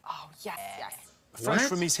 Oh, yes, yes. Fresh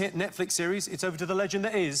from his hit Netflix series, it's over to the legend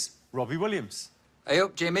that is Robbie Williams. Hey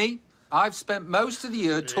up, Jimmy. I've spent most of the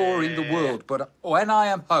year touring the world, but when I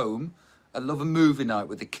am home, I love a movie night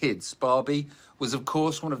with the kids. Barbie was, of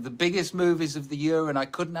course, one of the biggest movies of the year, and I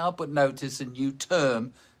couldn't help but notice a new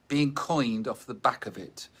term being coined off the back of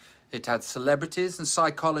it. It had celebrities and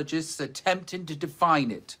psychologists attempting to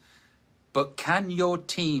define it. But can your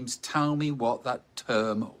teams tell me what that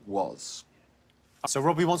term was? So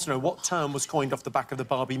Robbie wants to know what term was coined off the back of the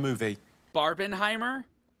Barbie movie. Barbenheimer?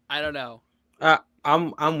 I don't know.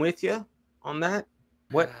 I'm with you on that.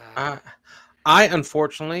 What? I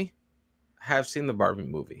unfortunately have seen the Barbie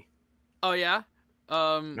movie. Oh, yeah?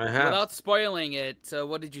 I have. Without spoiling it,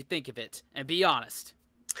 what did you think of it? And be honest.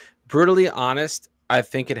 Brutally honest, I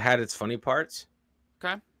think it had its funny parts.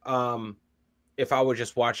 Okay. If I were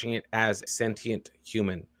just watching it as a sentient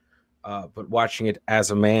human, but watching it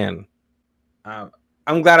as a man,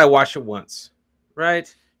 I'm glad I watched it once,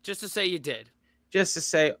 right? Just to say you did. Just to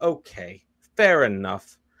say, okay, fair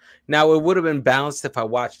enough. Now, it would have been balanced if I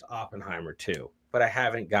watched Oppenheimer too, but I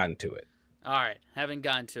haven't gotten to it. All right, haven't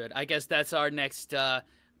gotten to it. I guess that's our next,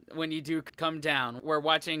 when you do come down. We're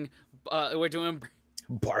doing...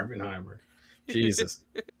 Barbenheimer. Jesus.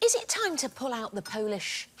 Is it time to pull out the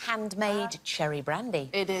Polish handmade cherry brandy?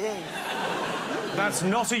 It is. That's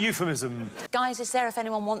not a euphemism. Guys, is there if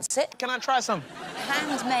anyone wants it? Can I try some?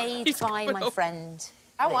 Handmade by my friend.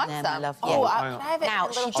 I want There, some. my love. Oh, Yeah. can I have it Now,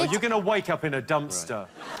 in a little she Oh, did... you're going to wake up in a dumpster.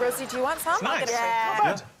 Rosie, do you want some? Nice. Yeah.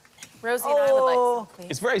 Not bad. Rosie and I would like some, please.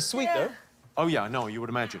 It's very sweet, though. Oh, yeah, no, you would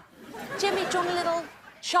imagine. Jimmy, do you want a little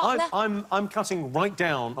shot there? I'm cutting right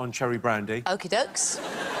down on cherry brandy. Okie dokes.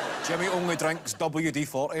 Jimmy only drinks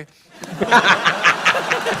WD-40.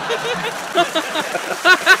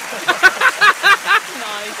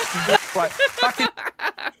 Nice. Right, back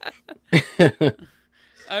in...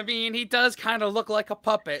 I mean, he does kind of look like a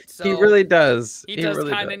puppet, so... He really does. He does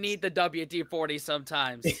really kind of does. need the WD-40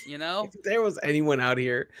 sometimes, you know? If there was anyone out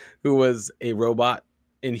here who was a robot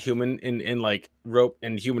in human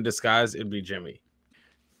human disguise, it'd be Jimmy.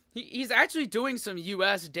 He's actually doing some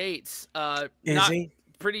U.S. dates Is he?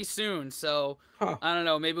 pretty soon, so Huh. I don't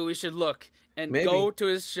know. Maybe we should look and Maybe. go to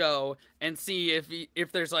his show and see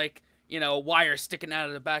if there's like, you know, wire sticking out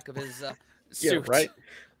of the back of his suit. Yeah,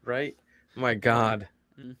 right. My God.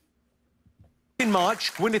 In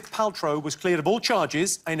March, Gwyneth Paltrow was cleared of all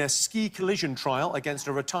charges in a ski collision trial against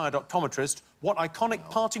a retired optometrist. What iconic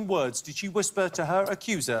parting words did she whisper to her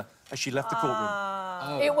accuser as she left the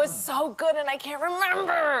courtroom? It was so good, and I can't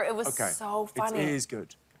remember. It was so funny. It is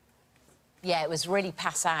good. Yeah, it was really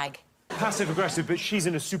passag. Passive-aggressive, but she's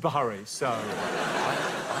in a super hurry, so...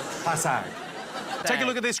 Passag. Take a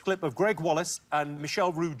look at this clip of Greg Wallace and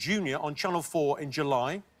Michelle Roux Jr. on Channel 4 in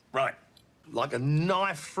July. Right. Like a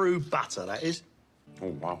knife through butter, that is. Oh,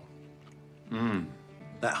 wow.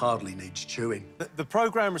 That hardly needs chewing. The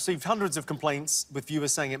programme received hundreds of complaints, with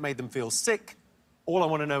viewers saying it made them feel sick. All I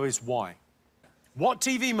want to know is why. What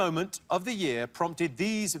TV moment of the year prompted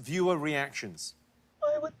these viewer reactions?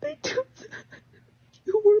 Why would they do that?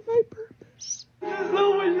 You were my purpose.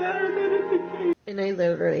 And I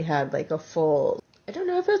literally had like a full, I don't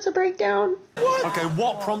know if it's a breakdown. OK,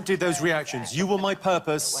 what prompted those reactions? You were my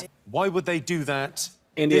purpose. Why would they do that?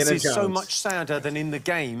 Indiana This is so Jones. much sadder than in the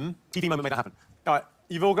game. TV moment made it happen. All right,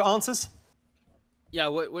 you've all got answers? Yeah,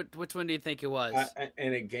 which one do you think it was?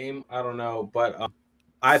 In a game, I don't know, but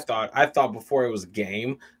I thought before it was a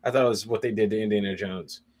game, I thought it was what they did to Indiana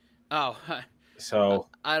Jones. Oh, So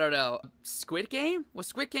I don't know. Squid Game? Was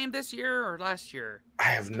Squid Game this year or last year? I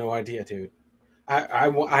have no idea, dude.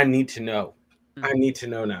 I need to know. I need to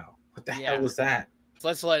know now. What the hell was that?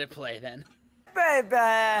 Let's let it play then. Baby.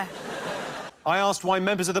 I asked why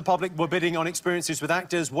members of the public were bidding on experiences with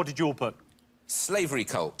actors. What did you all put? Slavery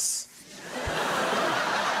cults.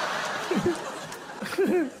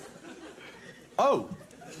 Oh.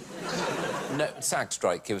 No, SAG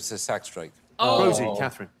strike. It was a SAG strike. Oh. Rosie,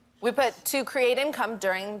 Catherine. We put to create income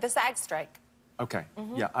during the SAG strike. OK.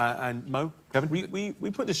 Yeah, and Mo, Kevin?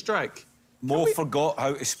 We put the strike. Mo forgot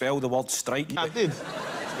how to spell the word strike. I did.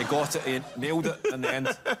 He got it, he nailed it in the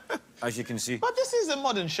end, as you can see. But this is a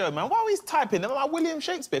modern show, man. Why are we typing like William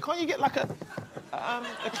Shakespeare? Can't you get like a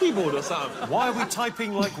keyboard or something? Why are we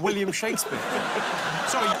typing like William Shakespeare?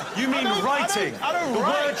 Sorry, you mean writing? I don't the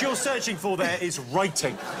write. word you're searching for there is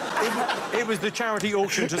writing. It was the charity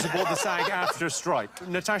auction to support the SAG-AFTRA strike.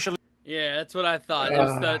 Natasha... Yeah, that's what I thought. It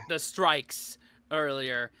was the strikes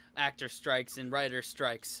earlier. Actor strikes and writer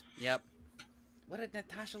strikes. Yep. What did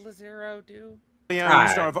Natasha Lazaro do? Leanne,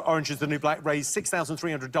 star of Orange is the New Black, raised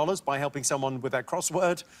 $6,300 by helping someone with their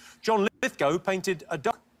crossword. John Lithgow painted a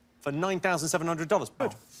duck for $9,700.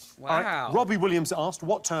 Good. Wow. All right. Robbie Williams asked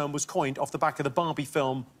what term was coined off the back of the Barbie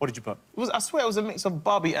film. What did you put? I swear it was a mix of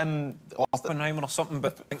Barbie and... Oppenheimer or something,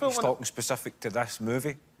 but I think he's talking specific to this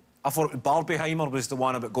movie. I thought Barbieheimer was the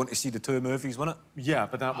one about going to see the two movies, wasn't it? Yeah,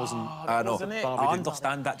 but that wasn't... I know. wasn't it? I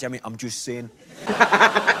understand that, Jimmy. I'm just saying.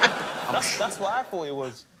 That's what I thought it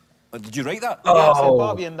was. Did you write that? Yeah, I said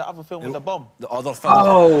Barbie and the other film with the bomb. The other film.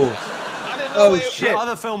 I didn't know it. Shit. The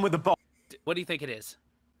other film with the bomb. What do you think it is?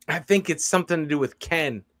 I think it's something to do with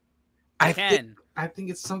Ken. I think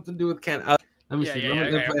it's something to do with Ken. Let me see.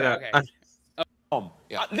 Let me play it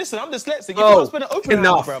out. Listen, I'm dyslexic. You can't spell it open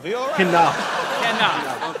enough. brother. You all right?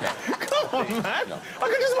 Enough. Okay. Come on, man. I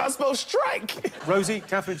could just about spell strike. Rosie,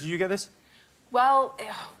 Catherine, did you get this? Well,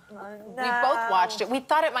 we both watched it. We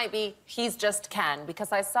thought it might be He's Just Ken,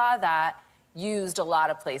 because I saw that used a lot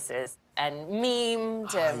of places and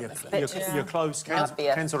memed. And You're close. Ken's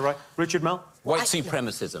obvious. all right. Richard Mel? White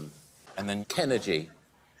supremacism. And then Kennedy.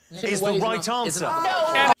 Is the right answer.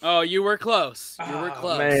 No. Oh, you were close. You were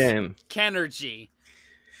close. Man. Kenergy.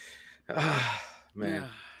 Man.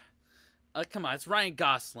 Come on, it's Ryan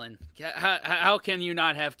Gosling. How can you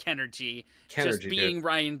not have Kenergy? Just Kenergy, being dude.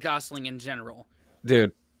 Ryan Gosling in general.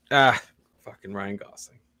 Dude. Fucking Ryan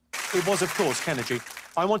Gosling. It was, of course, Kennedy.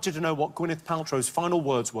 I wanted to know what Gwyneth Paltrow's final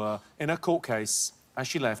words were in her court case as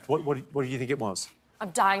she left. What do you think it was?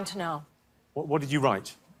 I'm dying to know. What did you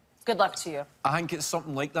write? Good luck to you. I think it's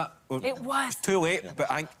something like that. It was. It's too late,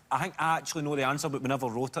 but I think I actually know the answer, but we never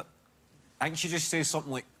wrote it. I think she just says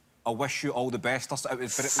something like, I wish you all the best, or something.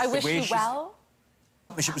 But it was I the wish way you she's- well.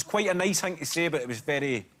 It was quite a nice thing to say, but it was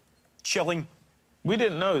very chilling. We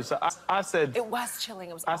didn't know, so I said... It was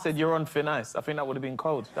chilling. It was I said, you're on thin ice. I think that would have been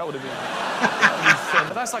cold. That would have been...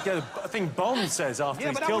 But that's like a thing Bond says after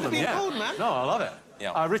he's but that killed would him. have been cold, man. No, I love it.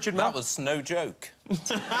 Yeah. Richard Mel? That was no joke. Yeah,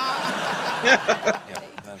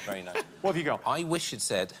 that's very nice. What have you got? I wish it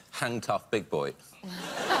said, hang tough, big boy.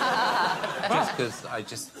 Just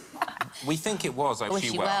because we think it was, I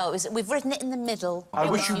Wish you well. We've written it in the middle. I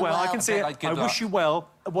wish you well. I can see it. I wish you well.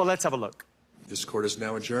 Well, let's have a look. This court is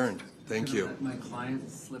now adjourned. Thank you. Let my client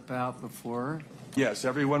slip out before. Yes,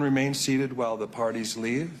 everyone remain seated while the parties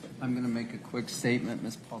leave. I'm going to make a quick statement.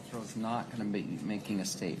 Miss Paltrow's not going to be making a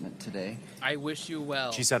statement today. I wish you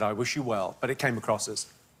well. She said, I wish you well, but it came across as.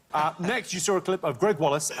 Next, you saw a clip of Greg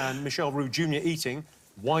Wallace and Michelle Roux Jr. eating.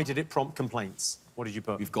 Why did it prompt complaints? What did you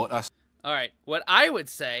put? We've got us. All right. What I would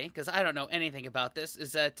say, because I don't know anything about this,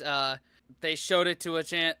 is that they showed it to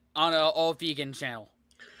on an all-vegan channel.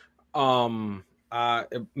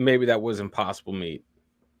 Maybe that was Impossible Meat,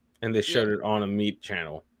 and they showed it on a meat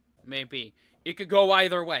channel. Maybe. It could go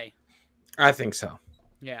either way. I think so.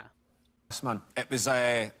 Yeah. Yes, man. It was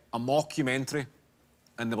a mockumentary,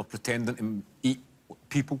 and they were pretending to eat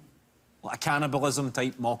people. Like a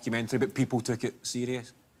cannibalism-type mockumentary, but people took it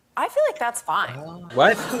serious. I feel like that's fine.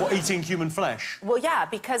 What? What, eating human flesh? Well, yeah,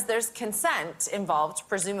 because there's consent involved,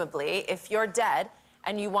 presumably. If you're dead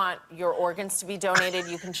and you want your organs to be donated,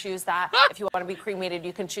 you can choose that. If you want to be cremated,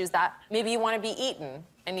 you can choose that. Maybe you want to be eaten,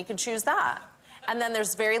 and you can choose that. And then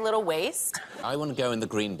there's very little waste. I want to go in the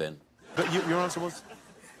green bin. But your answer was?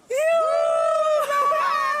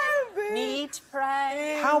 Meat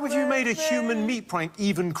prank. How have you made a human meat prank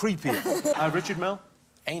even creepier? Richard Mel?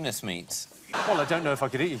 Anus meat. Well, I don't know if I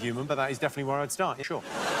could eat a human, but that is definitely where I'd start, sure.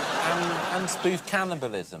 And spoof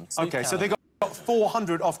cannibalism. Okay, so they got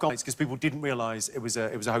 400 off comments because people didn't realise it was a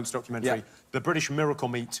hoax documentary. Yeah. The British Miracle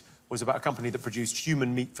Meat was about a company that produced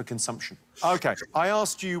human meat for consumption. Okay, I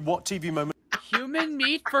asked you what TV moment... Human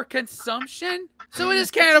meat for consumption? So it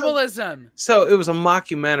is cannibalism. So it was a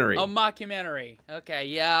mockumentary. A mockumentary. Okay,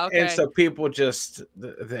 yeah, okay. And so people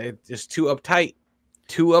they're just too uptight.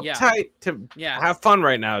 Too uptight to have fun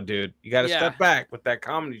right now, dude. You got to step back with that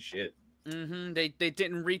comedy shit. Mm-hmm. They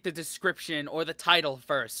didn't read the description or the title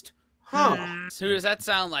first. Huh. So who does that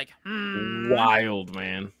sound like? Wild,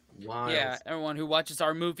 man. Wild. Yeah, everyone who watches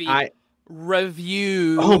our movie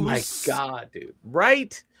reviews. Oh my god, dude.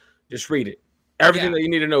 Right? Just read it. Everything that you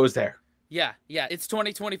need to know is there. Yeah, yeah. It's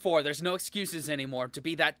 2024. There's no excuses anymore to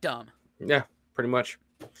be that dumb. Yeah, pretty much.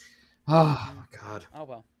 Oh my god. Oh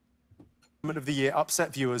well. Moment of the year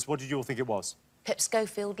upset viewers. What did you all think it was? Pip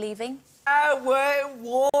Schofield leaving. Oh,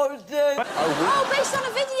 based on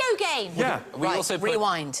a video game. Yeah. We also put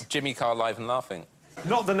rewind. Jimmy Carr live and laughing.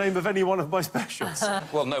 Not the name of any one of my specials.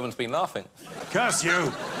 Well, no one's been laughing. Curse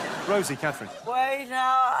you! Rosie, Catherine. Wait,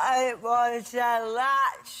 no, it was the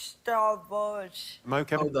Last of Us. Mo,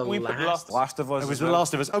 Kevin? We put Last of Us. It was The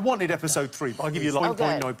Last of Us. I wanted episode 3, but I'll give you like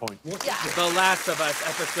point, no point. The Last of Us,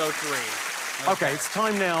 episode 3. Okay, it's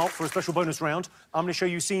time now for a special bonus round. I'm going to show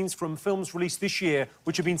you scenes from films released this year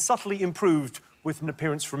which have been subtly improved with an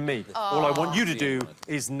appearance from me. All I want you to do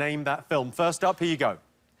is name that film. First up, here you go.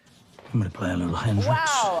 I'm going to play a little Hendrix.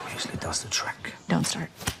 Wow. Usually does the trick. Don't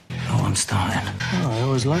start. Oh, I'm starting. Oh, I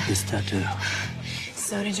always liked this tattoo.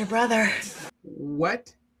 So did your brother.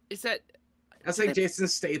 What? Is that... That's like Jason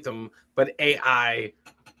Statham, but AI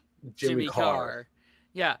Jimmy Carr.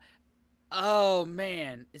 Yeah. Oh,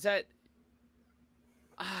 man. Is that...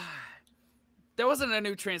 there wasn't a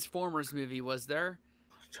new Transformers movie, was there?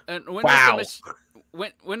 And when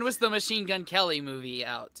was the Machine Gun Kelly movie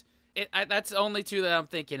out? That's the only two that I'm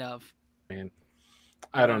thinking of. Man,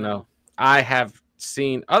 I don't know. I have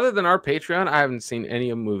seen, other than our Patreon, I haven't seen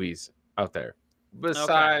any movies out there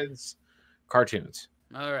besides cartoons.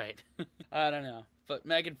 All right. I don't know. But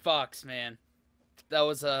Megan Fox, man, that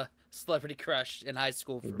was a celebrity crush in high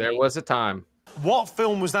school for me. There was a time. What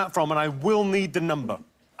film was that from? And I will need the number.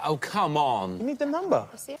 Oh, come on. You need the number.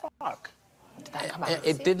 Fuck.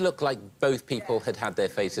 It did look like both people had had their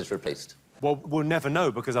faces replaced. Well, we'll never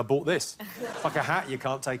know because I bought this. It's like a hat you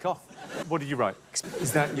can't take off. What did you write?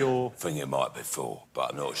 Is that your... I think it might be 4, but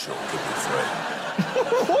I'm not sure. It could be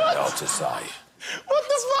 3. What? Hard to say. What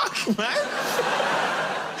the fuck, man?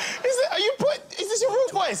 Is this your real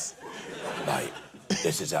voice? Mate,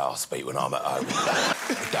 this is how I speak when I'm at home.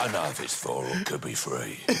 I don't know if it's 4 or it could be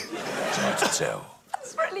 3. It's hard to tell.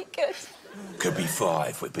 That's really good. Could be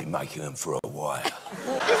 5. We've been making them for a while. Is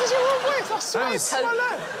this your real voice? I swear it's so low.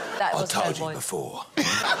 That I was told no you voice. before.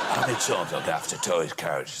 How many times I'd have to tell his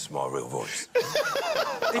characters it's my real voice?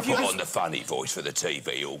 I put on the funny voice for the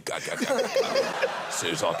TV, all go, go, go. As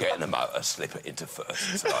soon as I get in the motor, slip it into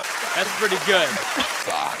first. It's like, that's pretty good.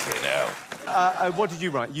 Fucking hell. What did you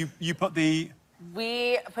write? You put the...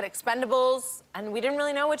 We put Expendables, and we didn't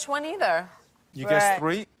really know which one either. You guessed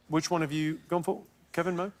 3. Which one have you gone for?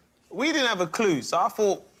 Kevin, Mo? We didn't have a clue, so I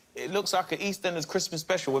thought it looks like an EastEnders Christmas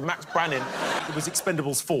special with Max Branning. It was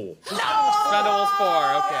Expendables 4. No! Expendables 4,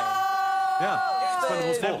 okay. Yeah.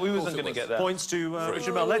 Expendables 4. We wasn't going to get that. Points to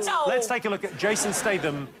Richard Bell. Let's take a look at Jason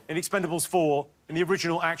Statham in Expendables 4 in the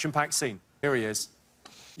original action-packed scene. Here he is.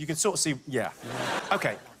 You can sort of see, yeah.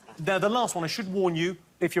 Okay, now the last one, I should warn you,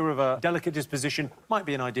 if you're of a delicate disposition, might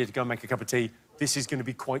be an idea to go and make a cup of tea. This is going to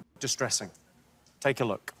be quite distressing. Take a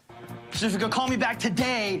look. So if you could call me back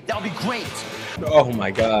today, that would be great. Oh my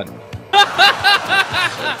God.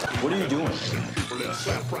 What are you doing?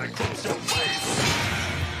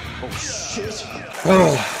 Oh, shit.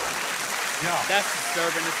 Oh. That's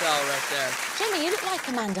disturbing as hell right there. Jimmy, you look like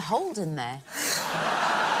Amanda Holden there.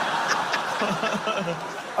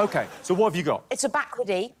 Okay, so what have you got? It's a backward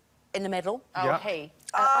E in the middle. Oh, Yeah. hey.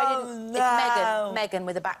 Oh, It's no. Megan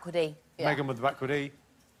with a backward E. Megan with the backward E.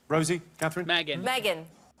 Rosie, Catherine? Megan. Megan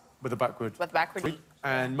With the backward. with backward E.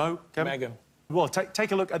 And Mo, Kevin? Megan. Well,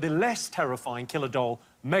 take a look at the less terrifying killer doll,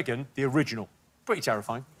 Megan, the original. Pretty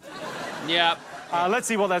terrifying. Yeah. Let's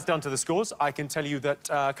see what that's done to the scores. I can tell you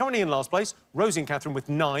that currently in last place, Rosie and Catherine with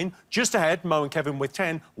 9. Just ahead, Mo and Kevin with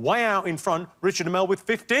 10. Way out in front, Richard and Mel with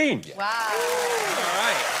 15. Wow. All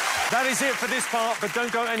right. That is it for this part, but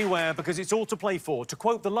don't go anywhere because it's all to play for. To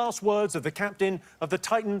quote the last words of the captain of the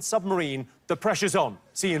Titan submarine, the pressure's on.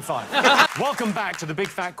 See you in 5. Welcome back to the Big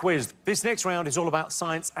Fat Quiz. This next round is all about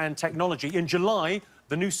science and technology. In July,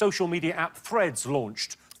 the new social media app Threads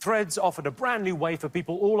launched. Threads offered a brand new way for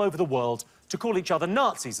people all over the world to call each other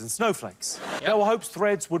Nazis and snowflakes. There were hopes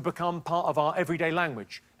Threads would become part of our everyday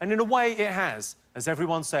language. And in a way, it has. As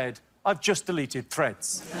everyone said, I've just deleted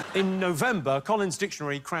Threads. In November, Collins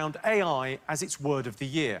Dictionary crowned AI as its word of the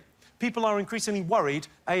year. People are increasingly worried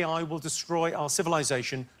AI will destroy our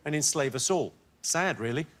civilization and enslave us all. Sad,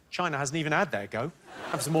 really. China hasn't even had their go. I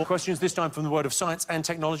have some more questions, this time from the world of science and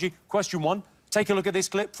technology. Question 1, take a look at this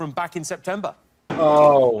clip from back in September.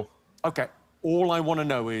 Oh. Okay, all I want to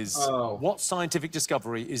know is what scientific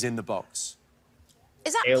discovery is in the box?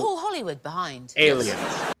 Is that Paul Hollywood behind? Aliens.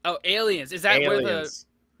 Oh, aliens. Is that Aliens.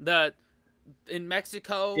 where the in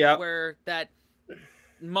Mexico Yep. where that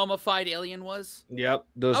mummified alien was? Yep,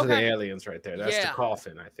 those are the Okay. aliens right there. That's the Yeah.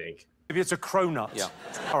 coffin, I think. Maybe it's a cronut. Yeah.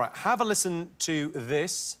 All right, have a listen to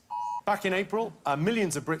this. Back in April,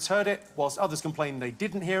 millions of Brits heard it, whilst others complained they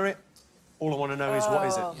didn't hear it. All I want to know is what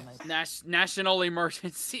is it? National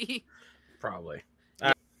emergency. Probably.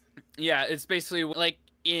 Yeah, it's basically like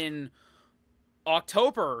in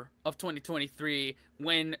October of 2023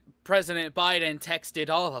 when President Biden texted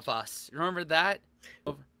all of us. Remember that?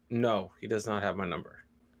 No, he does not have my number.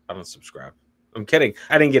 I don't subscribe. I'm kidding.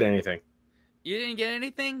 I didn't get anything. You didn't get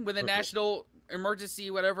anything when the national emergency,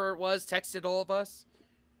 whatever it was, texted all of us?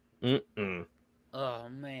 Mm-mm. Oh,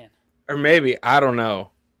 man. Or maybe, I don't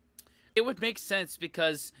know. It would make sense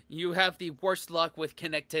because you have the worst luck with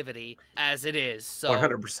connectivity as it is. So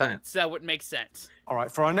 100%. So that would make sense. All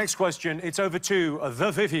right, for our next question, it's over to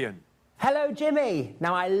the Vivian. Hello, Jimmy.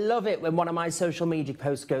 Now, I love it when one of my social media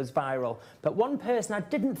posts goes viral, but one person I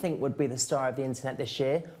didn't think would be the star of the internet this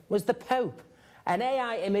year was the Pope. An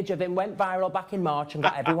AI image of him went viral back in March and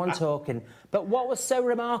got everyone talking. But what was so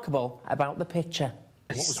remarkable about the picture?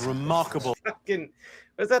 What was remarkable?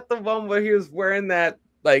 Was that the one where he was wearing that,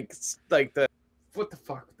 like the, what the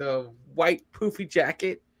fuck, the white poofy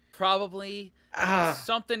jacket? Probably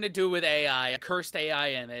something to do with AI, a cursed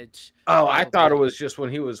AI image. Oh, I thought it was just when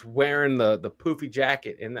he was wearing the poofy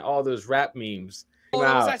jacket and all those rap memes. Oh,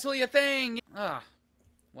 that was actually a thing. Ah,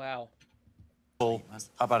 wow.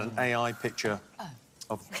 About an AI picture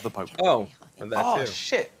of the Pope. Oh, and that too.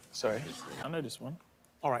 Shit. Sorry. I know this one.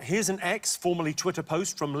 All right, here's an X, formerly Twitter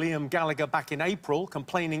post from Liam Gallagher back in April,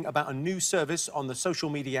 complaining about a new service on the social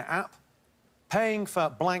media app. Paying for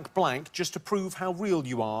blank blank just to prove how real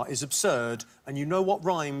you are is absurd, and you know what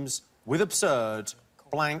rhymes with absurd?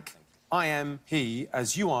 Blank, I am he,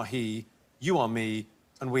 as you are he, you are me,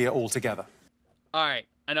 and we are all together. All right,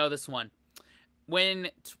 I know this one. When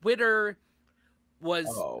Twitter was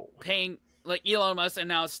paying, like Elon Musk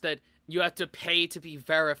announced that you have to pay to be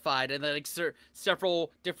verified, and then like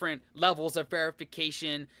several different levels of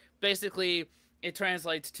verification. Basically, it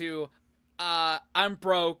translates to, I'm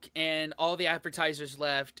broke and all the advertisers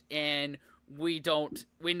left, and we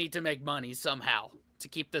need to make money somehow to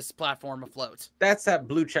keep this platform afloat. That's that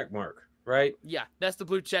blue check mark, right? Yeah, that's the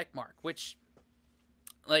blue check mark, which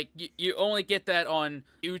like you only get that on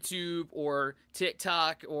YouTube or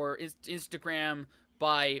TikTok or Instagram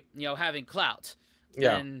by, having clout.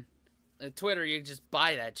 Yeah. And Twitter, you just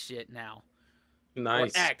buy that shit now.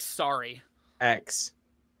 Nice. Or X, sorry. X.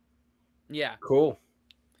 Yeah. Cool.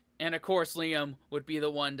 And of course, Liam would be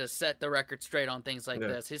the one to set the record straight on things like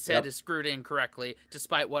this. His head is screwed in correctly,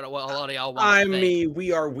 despite what a lot of y'all want to think. Me,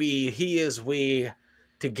 we are we, he is we,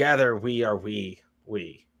 together we are we.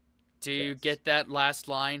 Do you get that last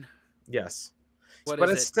line? Yes. What but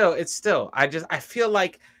is it's still, I feel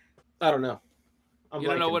like I don't know. You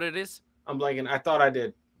don't know what it is? I'm blanking. I thought I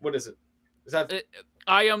did. What is it? Is that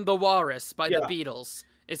I Am the Walrus by the Beatles.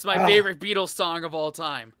 It's my favorite Beatles song of all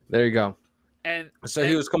time. There you go. And so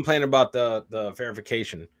he was complaining about the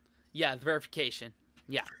verification. Yeah, the verification.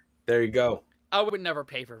 Yeah. There you go. I would never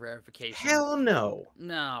pay for verification. Hell no.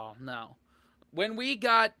 No. When we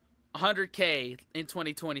got 100K in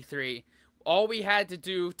 2023, all we had to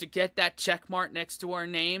do to get that check mark next to our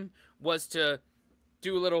name was to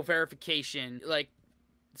do a little verification, like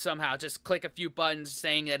somehow just click a few buttons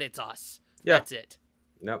saying that it's us. Yeah. That's it.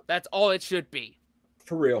 Nope. That's all it should be.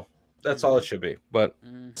 For real. That's all it should be. But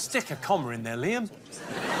stick a comma in there, Liam.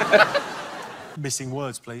 Missing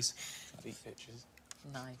words, please. Deep pictures.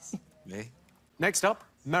 Nice. Next up,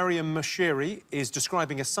 Mariam Mashiri is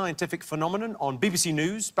describing a scientific phenomenon on BBC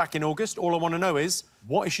News back in August. All I want to know is,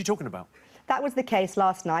 what is she talking about? That was the case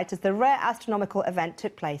last night as the rare astronomical event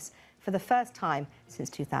took place for the first time since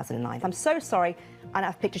 2009. I'm so sorry, and I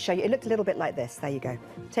have a picture to show you. It looked a little bit like this. There you go.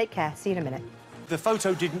 Take care. See you in a minute. The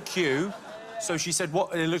photo didn't cue, so she said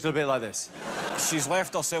what? It looked a bit like this. She's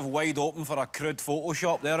left herself wide open for a crude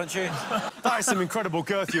Photoshop there, hasn't she? That is some incredible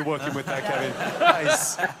girth you're working with there, Kevin. That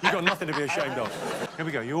is, you've got nothing to be ashamed of. Here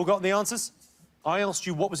we go. You all got the answers? I asked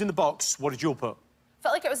you what was in the box. What did you all put?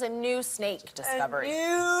 Felt like it was a new snake discovery.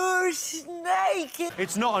 A new snake.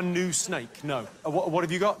 It's not a new snake, no. What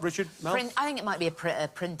have you got, Richard? Mel? I think it might be a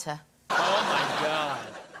printer. Oh, my God.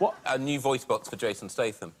 What? A new voice box for Jason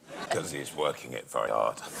Statham. Because he's working it very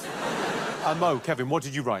hard. Mo, Kevin, what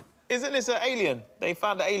did you write? Isn't this an alien? They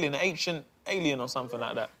found an alien, an ancient alien or something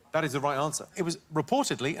like that. That is the right answer. It was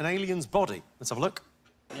reportedly an alien's body. Let's have a look.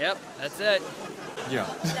 Yep, that's it. Yeah.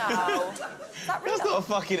 No. That's not a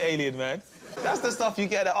fucking alien, man. That's the stuff you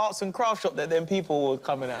get at arts and crafts shop that then people were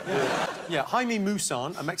coming at. Yeah, Jaime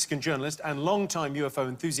Musan, a Mexican journalist and longtime UFO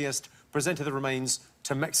enthusiast, presented the remains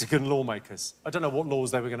to Mexican lawmakers. I don't know what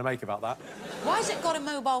laws they were going to make about that. Why has it got a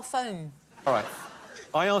mobile phone? All right.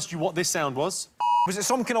 I asked you what this sound was. Was it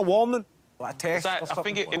some kind of warning? Like a test? I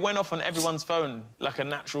think it went off on everyone's phone, like a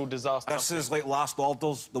natural disaster. This is like Last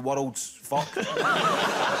Orders, the world's fucked. This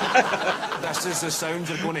is the sound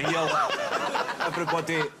you're going to hear.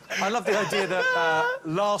 Everybody. I love the idea that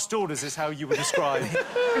Last Orders is how you would describe.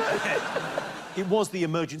 It was the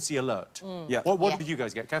emergency alert. Yeah. What did you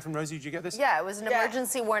guys get? Catherine, Rosie, did you get this? Yeah, it was an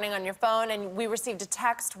emergency warning on your phone, and we received a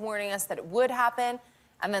text warning us that it would happen,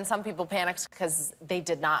 and then some people panicked because they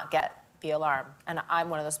did not get the alarm, and I'm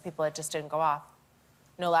one of those people that just didn't go off.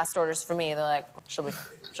 No last orders for me. They're like, she'll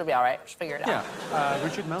be all right. She'll figure it out. Yeah.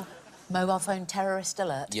 Richard, Mel? Mobile phone terrorist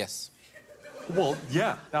alert. Yes. Well,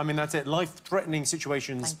 yeah. I mean, that's it. Life-threatening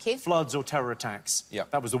situations, Thank you. floods or terror attacks. Yeah.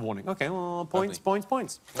 That was the warning. OK, well, points.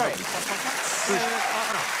 Sorry.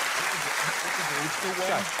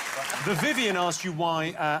 The Vivian asked you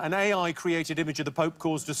why an AI-created image of the Pope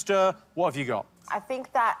caused a stir. What have you got? I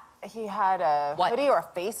think that he had a hoodie or a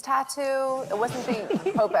face tattoo. It wasn't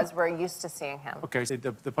the Pope as we're used to seeing him. OK, so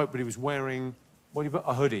the Pope, but he was wearing, what do you put,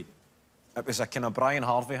 a hoodie? It was a kind of Brian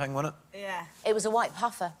Harvey thing, wasn't it? Yeah. It was a white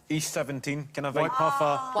puffer. East 17, kind of White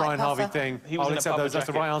puffer, Brian White Harvey puffer. thing. He was I'll in a accept puffer those. That's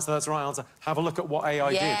the jacket. right answer. That's the right answer. Have a look at what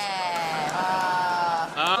AI did. Yeah.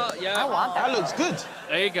 I want that. That looks good.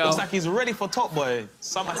 There you go. Looks like he's ready for Top Boy.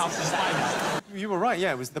 Summer House is finest. You were right,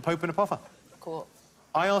 yeah. It was the Pope in a puffer. Cool.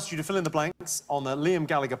 I asked you to fill in the blanks on the Liam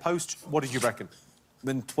Gallagher post. What did you reckon?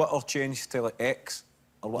 When Twitter changed to like X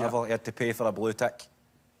or whatever, you had to pay for a blue tick.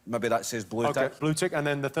 Maybe that says blue OK, tick. blue tick. And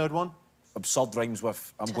then the third one? Absurd rhymes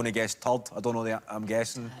with, I'm going to guess turd. I don't know the, I'm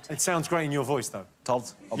guessing. It sounds great in your voice, though. Turd.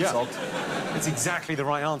 Absurd. Yeah. It's exactly the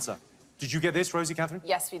right answer. Did you get this, Rosie Catherine?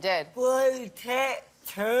 Yes, we did. Blue tick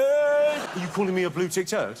turd. Are you calling me a blue tick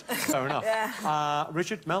turd? Fair enough. Yeah.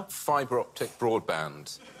 Richard, Mel? Fibre optic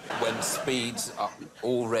broadband, when speeds are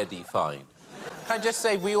already fine. Can I just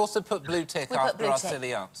say, we also put blue tick We put after blue our tick.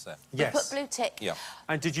 silly answer. Yes. Put blue tick. Yeah.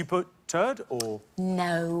 And did you put turd or...?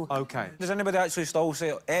 No. OK. Does anybody actually still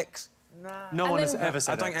say X? No one has ever I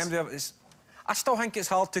said think X. anybody ever... I still think it's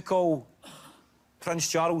hard to call Prince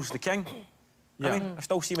Charles the king. Yeah. I mean, I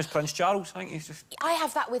still see him as Prince Charles. I think he's just... I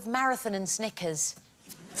have that with marathon and Snickers.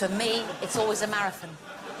 For me, it's always a marathon.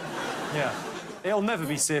 Yeah. It'll never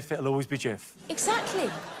be Sif, it'll always be Jif.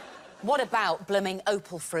 Exactly. What about blooming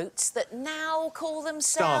opal fruits that now call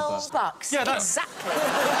themselves Starbucks. bucks? Yeah, that's... Exactly.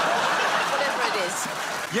 Whatever it is.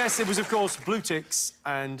 Yes, it was, of course, blue ticks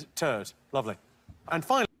and turd. Lovely. And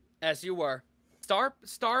finally... As you were.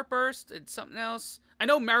 Starburst and something else. I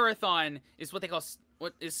know marathon is what they call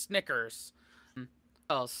what is Snickers.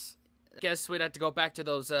 Else? Guess we'd have to go back to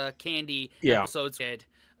those candy episodes.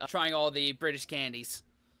 Trying all the British candies.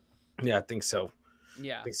 Yeah, I think so.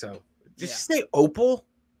 Yeah. I think so. Did you Yeah. say opal?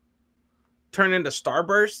 turn into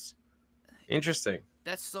starbursts. Interesting.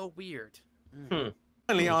 That's so weird.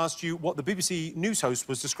 Finally asked you what the BBC news host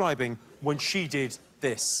was describing when she did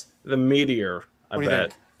this. The meteor, I What do you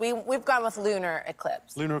bet. think? We've gone with lunar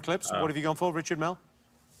eclipse. Lunar eclipse. What have you gone for, Richard Mel?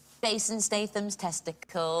 Jason Statham's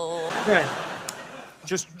testicle.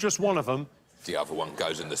 Just one of them. The other one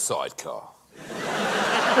goes in the sidecar.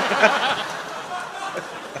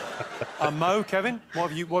 Mo, Kevin, what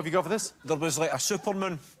have you got for this? There was like a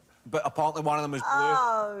supermoon, but apparently one of them was blue.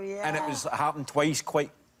 Oh, yeah. And it happened twice,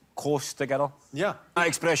 quite close together. Yeah. That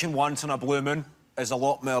expression, once in a blue moon, is a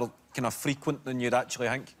lot more kind of frequent than you'd actually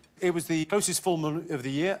think. It was the closest full moon of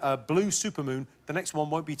the year, a blue supermoon. The next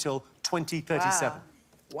one won't be till 2037.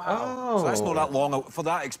 Wow. So that's not that long for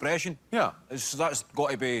that expression. Yeah. That's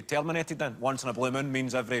got to be terminated then. Once in a blue moon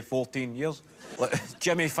means every 14 years. Like,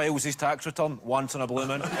 Jimmy files his tax return once in a blue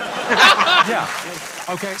moon. Yeah.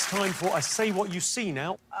 OK, it's time for I Say What You See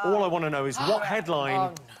now. All I want to know is what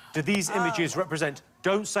headline do these images represent?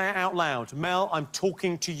 Don't say it out loud. Mel, I'm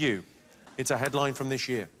talking to you. It's a headline from this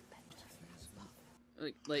year.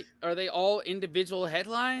 Like, are they all individual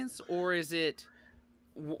headlines, or is it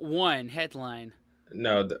one headline?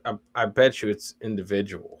 No, I bet you it's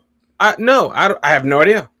individual. No, I have no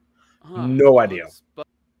idea. Huh. No idea.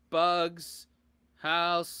 Bugs,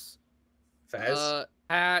 house, Fez?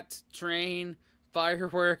 hat, train,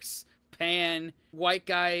 fireworks, pan, white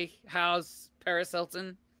guy, house, Paris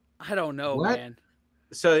Hilton. I don't know, What? man.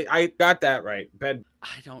 So I got that right. Bed,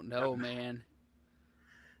 I don't know, man.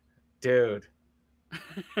 dude.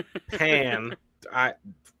 Pan.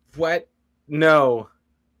 What? No.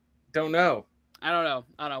 Don't know. I don't know.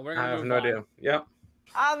 We're gonna I have move no on. idea. Yep.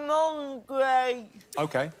 I'm hungry.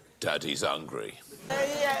 OK. Daddy's hungry.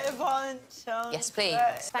 Yes, please.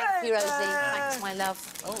 Thank you, Rosie. Thanks, my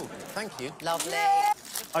love. Oh, thank you. Lovely.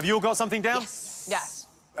 Have you all got something down? Yes.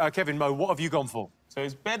 Kevin, Mo, what have you gone for? So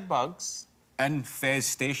it's bed bugs.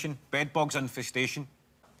 Infestation. Bedbugs infestation.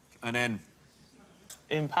 And then...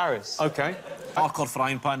 In Paris. OK. Sparkler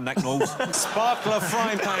frying pan, Nick Knowles. Sparkler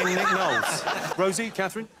frying pan, Nick Knowles. Rosie,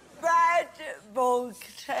 Catherine? Bed bug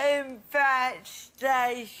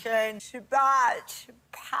infestation. Sparks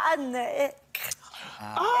panic.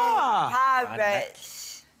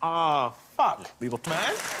 Paris. Fuck. We were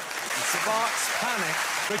Man. Sparks panic.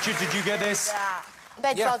 Richard, did you get this?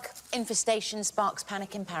 Bedbug infestation sparks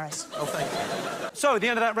panic in Paris. Oh, thank you. So, at the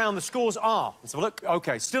end of that round, the scores are... Let's have a look.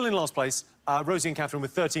 OK, still in last place, Rosie and Catherine with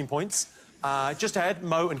 13 points. Just ahead,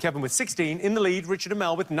 Mo and Kevin with 16. In the lead, Richard and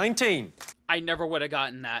Mel with 19. I never would have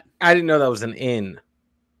gotten that. I didn't know that was an in.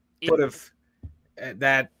 Would have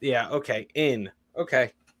yeah, okay, in.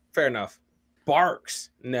 Okay, fair enough. Barks,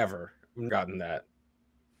 never gotten that.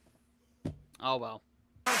 Oh, well.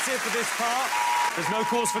 That's it for this part. There's no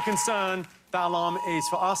cause for concern. That alarm is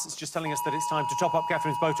for us. It's just telling us that it's time to top up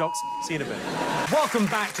Catherine's Botox. See you in a bit. Welcome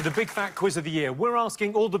back to the Big Fat Quiz of the Year. We're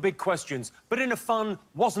asking all the big questions, but in a fun,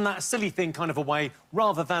 wasn't that a silly thing kind of a way,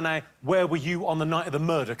 rather than a where were you on the night of the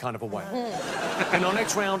murder kind of a way. In our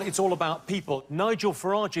next round, it's all about people. Nigel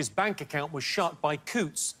Farage's bank account was shut by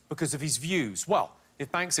Coots because of his views. Well,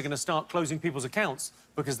 if banks are going to start closing people's accounts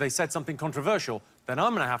because they said something controversial, then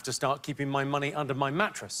I'm going to have to start keeping my money under my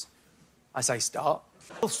mattress. I say start.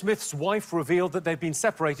 Will Smith's wife revealed that they've been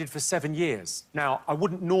separated for 7 years. Now, I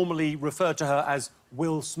wouldn't normally refer to her as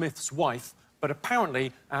Will Smith's wife, but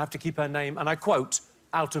apparently I have to keep her name, and I quote,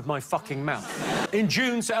 out of my fucking mouth. In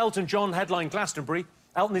June, Sir Elton John headlined Glastonbury.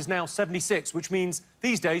 Elton is now 76, which means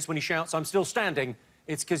these days when he shouts, I'm still standing,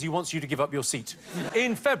 it's because he wants you to give up your seat.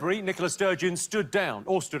 In February, Nicola Sturgeon stood down,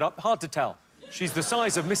 or stood up, hard to tell. She's the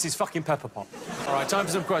size of Mrs. fucking Pepperpot. All right, time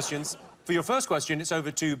for some questions. For your first question, it's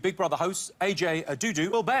over to Big Brother hosts AJ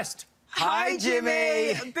Adudu. Will Best. Hi,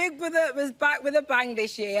 Jimmy. Big Brother was back with a bang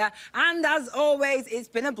this year, and as always, it's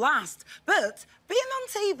been a blast. But being on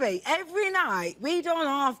TV every night, we don't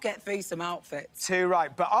half get through some outfits. Too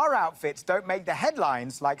right, but our outfits don't make the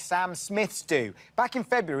headlines like Sam Smith's do. Back in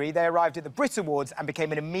February, they arrived at the Brit Awards and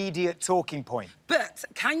became an immediate talking point. But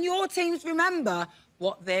can your teams remember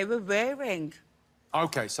what they were wearing?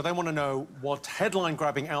 OK, so they want to know what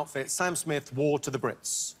headline-grabbing outfit Sam Smith wore to the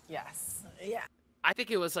Brits. Yes. Yeah. I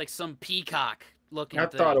think it was like some peacock looking I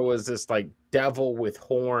thing. thought it was this like devil with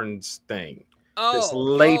horns thing. Oh, this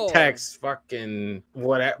latex fucking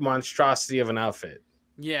what monstrosity of an outfit.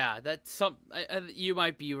 Yeah, that's some. You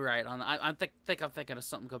might be right on. I think I'm thinking of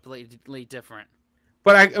something completely different.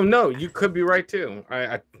 But no, you could be right too.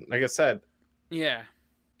 I like I said. Yeah,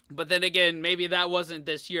 but then again, maybe that wasn't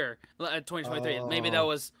this year, 2023. Maybe that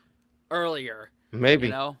was earlier. Maybe.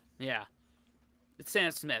 You know? Yeah. It's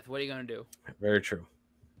Sam Smith. What are you gonna do? Very true.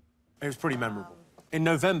 It was pretty memorable. In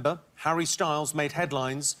November, Harry Styles made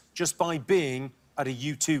headlines just by being at a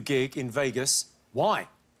U2 gig in Vegas. Why?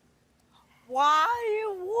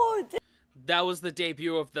 Why would... That was the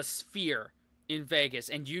debut of the Sphere in Vegas,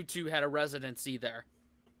 and U2 had a residency there.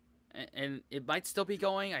 And it might still be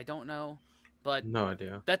going, I don't know. But no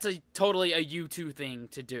idea. That's totally a U2 thing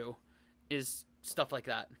to do, is stuff like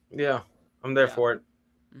that. Yeah, I'm there for it.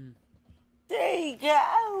 They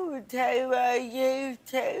go to a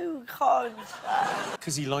U2 concert.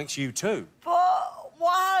 Because he likes U2. But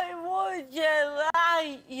why would you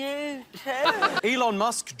like U2? Elon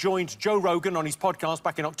Musk joined Joe Rogan on his podcast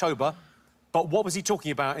back in October. But what was he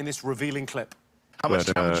talking about in this revealing clip? How much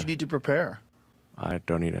time would you need to prepare? I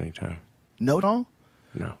don't need any time. No at all?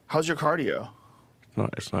 No. How's your cardio?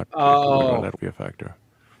 It's not. Oh. That'll be a factor.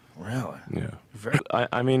 Really? Yeah.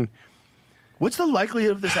 I mean, what's the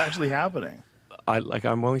likelihood of this actually happening?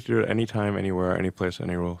 I'm willing to do it anytime, anywhere, any place,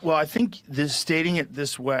 any rules. Well, I think stating it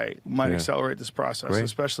this way might accelerate this process, Great.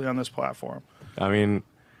 especially on this platform. I mean,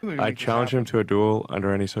 I'd challenge him to a duel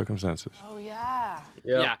under any circumstances. Oh, yeah.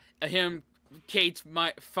 Yeah. Kate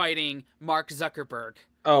fighting Mark Zuckerberg.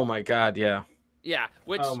 Oh my God, yeah. Yeah,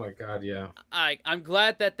 which... Oh my God, yeah. I'm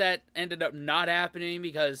glad that ended up not happening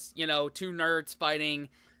because, two nerds fighting,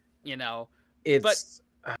 It's...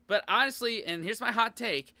 But honestly, and here's my hot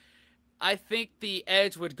take, I think the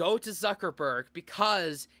edge would go to Zuckerberg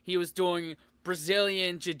because he was doing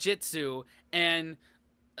Brazilian jiu-jitsu and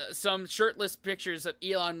some shirtless pictures of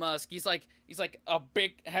Elon Musk. He's like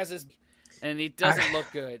has his, and he doesn't look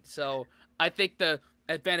good. So I think the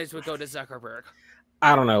advantage would go to Zuckerberg.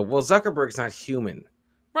 I don't know. Well, Zuckerberg's not human.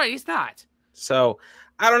 Right, he's not. So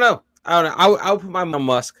I don't know. I'll put my on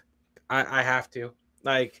Musk. I have to.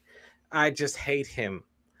 I just hate him.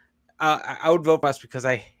 I would vote Musk because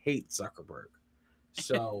I hate Zuckerberg.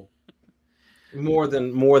 So more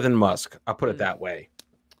than Musk. I'll put it that way.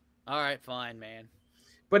 All right, fine, man.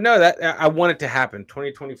 But no, that I want it to happen.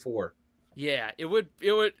 2024. Yeah, it would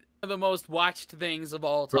one of the most watched things of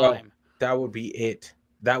all Bro, time. that would be it.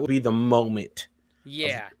 That would be the moment.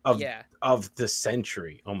 Yeah, of the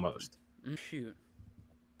century almost. Shoot.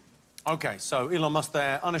 Okay, so Elon Musk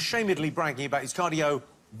there, unashamedly bragging about his cardio.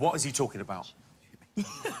 What is he talking about?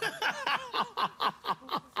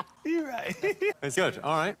 You're right. It's good,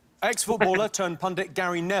 all right. Ex-footballer turned pundit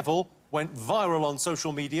Gary Neville went viral on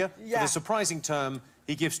social media for the surprising term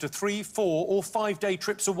he gives to 3, 4 or 5-day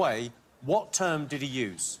trips away. What term did he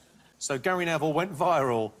use? So Gary Neville went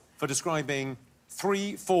viral for describing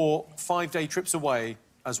 3, 4, 5-day trips away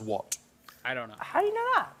as what? I don't know. How do you know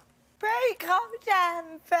that? Very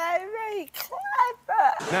confident, very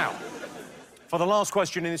clever. Now, for the last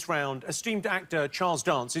question in this round, esteemed actor Charles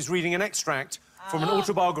Dance is reading an extract from an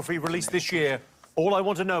autobiography released this year. All I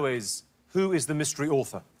want to know is, who is the mystery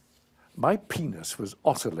author? My penis was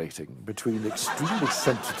oscillating between extremely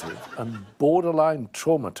sensitive and borderline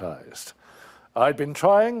traumatized. I'd been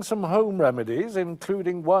trying some home remedies,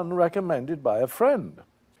 including one recommended by a friend.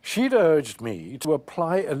 She'd urged me to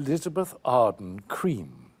apply Elizabeth Arden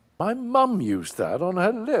cream. My mum used that on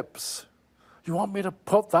her lips. You want me to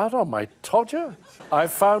put that on my todger? I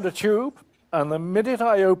found a tube, and the minute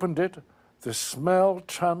I opened it, the smell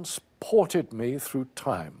transported me through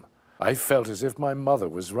time. I felt as if my mother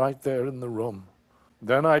was right there in the room.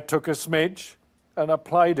 Then I took a smidge and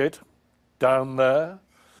applied it down there.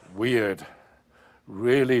 Weird.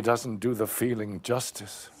 Really doesn't do the feeling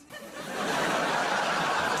justice.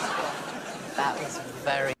 That was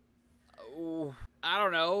very... Oh, I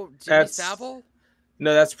don't know. Jimmy Savile?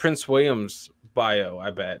 No, that's Prince William's bio, I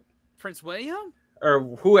bet. Prince William? Or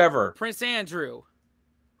whoever. Prince Andrew.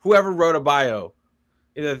 Whoever wrote a bio.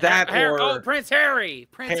 Either that or... Oh, Prince Harry.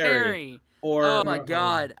 Prince Harry. Or... Oh, my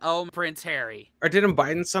God. Oh, Prince Harry. Or didn't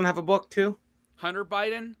Biden's son have a book, too? Hunter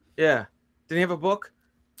Biden? Yeah. Didn't he have a book?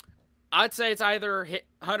 I'd say it's either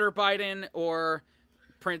Hunter Biden or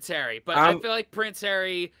Prince Harry. But I feel like Prince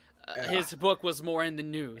Harry, his book was more in the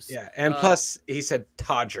news. Yeah, and plus, he said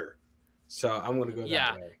Todger. So I'm going to go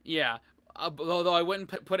that way. Yeah. Although I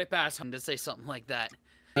wouldn't put it past him to say something like that.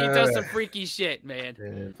 He does some freaky shit,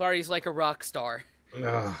 man. Party's like a rock star.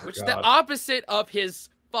 Oh, which is the opposite of his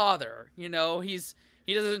father. You know, he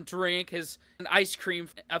doesn't drink. He's an ice cream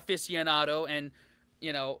aficionado and,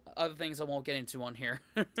 other things I won't get into on here.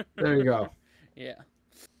 There you go. Yeah.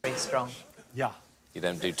 Very strong. Yeah. You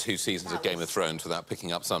don't do 2 seasons of Game of Thrones without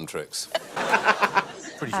picking up some tricks.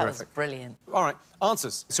 Pretty That terrific. was brilliant. All right,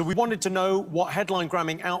 answers. So we wanted to know what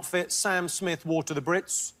headline-grabbing outfit Sam Smith wore to the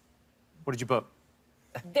Brits. What did you put?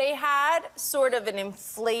 They had sort of an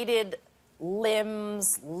inflated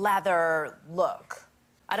limbs leather look.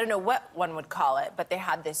 I don't know what one would call it, but they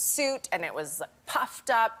had this suit and it was puffed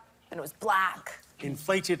up and it was black.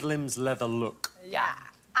 Inflated limbs leather look. Yeah.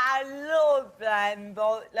 I love them,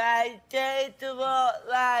 but they did look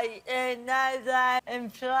like another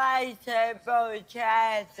inflatable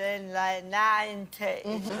chairs in the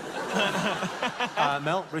 90s.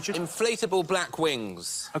 Mel, Richard? Inflatable black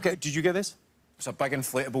wings. OK, did you get this? It's a big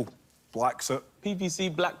inflatable black suit.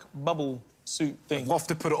 PVC black bubble suit thing. I'd love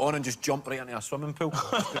to put it on and just jump right into a swimming pool.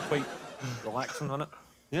 It's quite relaxing, isn't it?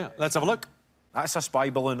 Yeah, let's have a look. That's a spy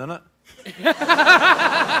balloon, isn't it?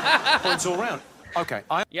 Points all round. OK,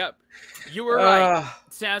 Yep. You were right.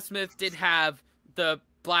 Sam Smith did have the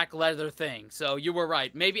black leather thing, so you were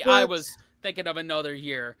right. Maybe I was thinking of another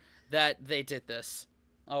year that they did this.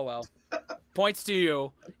 Oh, well. Points to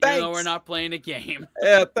you, even though we're not playing a game.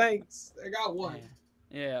 Yeah, thanks. I got one.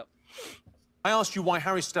 Yeah. I asked you why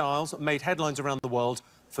Harry Styles made headlines around the world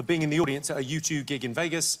for being in the audience at a U2 gig in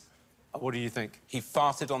Vegas. What do you think? He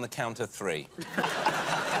farted on the count of 3.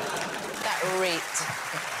 That reeked.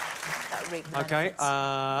 OK,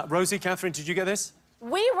 Rosie, Catherine, did you get this?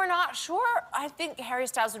 We were not sure. I think Harry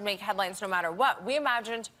Styles would make headlines no matter what. We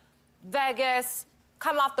imagined Vegas,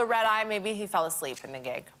 come off the red eye, maybe he fell asleep in the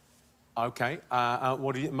gig. OK,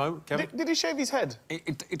 what do you, Mo, Kevin? Did he shave his head? He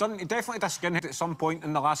definitely did a skinhead at some point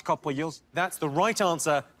in the last couple of years. That's the right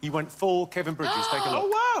answer. He went full Kevin Bridges. Take a look. Oh,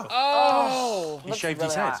 wow. Oh! He shaved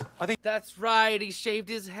his head. I think that's right. He shaved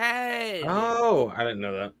his head. Oh, I didn't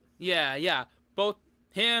know that. Yeah, yeah. Both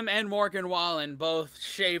him and Morgan Wallen both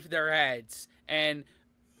shaved their heads, and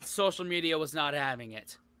social media was not having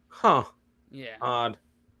it. Huh. Yeah. Odd.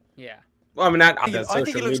 Yeah. Well, I mean, not I that think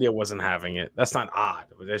social media wasn't having it. That's not odd.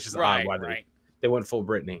 That's just Right, odd why right. they went full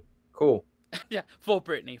Britney. Cool. Yeah, full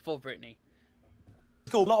Britney, full Britney.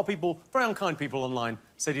 cool. A lot of people, very unkind people online,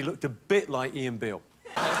 said he looked a bit like Ian Beale.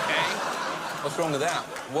 Okay. What's wrong with that?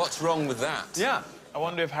 What's wrong with that? Yeah. I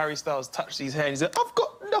wonder if Harry Styles touched his hair and he said, I've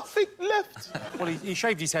got nothing left. Well, he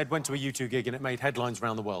shaved his head, went to a U2 gig, and it made headlines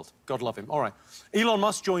around the world. God love him. All right. Elon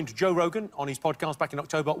Musk joined Joe Rogan on his podcast back in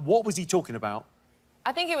October. What was he talking about?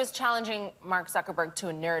 I think he was challenging Mark Zuckerberg to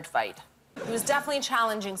a nerd fight. He was definitely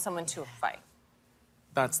challenging someone to a fight.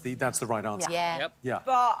 That's the right answer. Yeah. Yep. Yeah.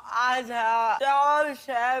 But I thought those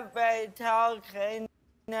be talking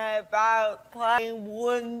about playing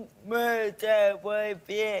one murder with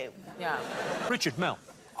you. Yeah. Richard, Mel.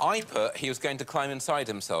 I put he was going to climb inside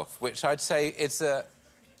himself, which I'd say it's a...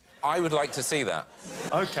 I would like to see that.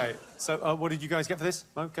 OK. So what did you guys get for this?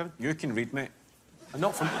 Mo, Kevin? You can read, mate.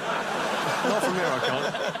 Not from... Not from here, I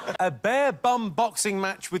can't. A bare bum boxing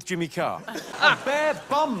match with Jimmy Carr. A bare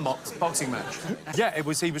bum boxing match. Yeah, it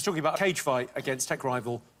was. He was talking about a cage fight against tech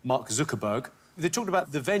rival Mark Zuckerberg. They talked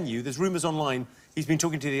about the venue. There's rumours online he's been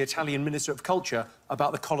talking to the Italian Minister of Culture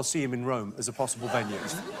about the Colosseum in Rome as a possible venue.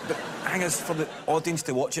 The thing is, for the audience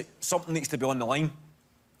to watch it, something needs to be on the line,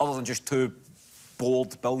 other than just two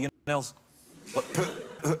bored billionaires. Like,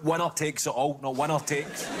 put winner takes it all, not winner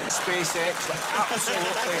takes SpaceX, like,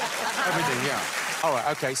 absolutely everything, yeah. All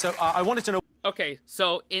right, OK, so I wanted to know... Okay,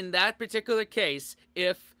 so in that particular case,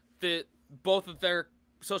 if both of their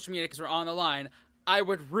social media accounts were on the line, I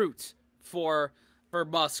would root for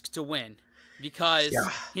Musk to win, because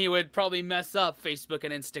he would probably mess up Facebook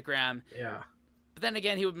and Instagram. Yeah. But then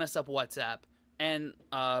again, he would mess up WhatsApp and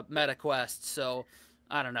MetaQuest, so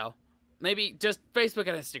I don't know. Maybe just Facebook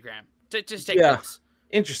and Instagram. Just take those.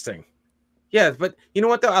 Interesting. Yeah, but you know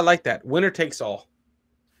what, though? I like that. Winner takes all.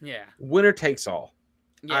 Yeah. Winner takes all.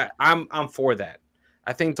 Yeah. I'm for that.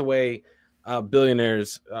 I think the way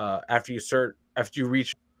billionaires, after you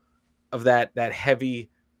reach of that heavy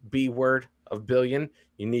B word of billion,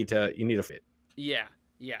 you need to fit. Yeah,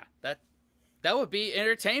 yeah. That would be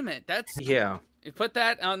entertainment. That's You put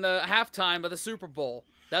that on the halftime of the Super Bowl.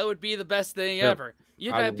 That would be the best thing ever.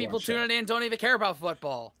 You got people tuning in, don't even care about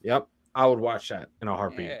football. Yep, I would watch that in a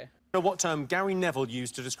heartbeat. Yeah. You know what term Gary Neville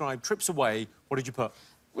used to describe trips away? What did you put?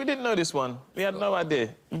 We didn't know this one. We had no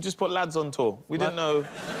idea. We just put lads on tour. We didn't know.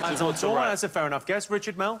 Lads on tour. That's a fair enough guess.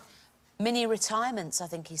 Richard, Mel? Mini retirements, I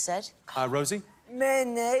think he said. Rosie?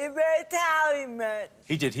 Mini retirement.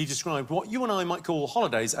 He did. He described what you and I might call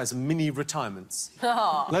holidays as mini retirements.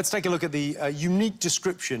 Let's take a look at the unique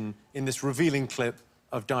description in this revealing clip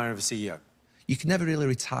of Diary of a CEO. You can never really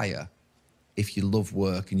retire if you love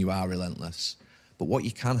work and you are relentless. But what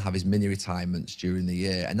you can have is mini retirements during the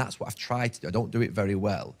year, and that's what I've tried to do. I don't do it very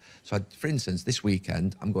well. So, for instance, this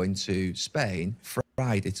weekend, I'm going to Spain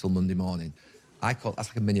Friday till Monday morning. That's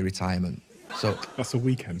like a mini retirement. So that's a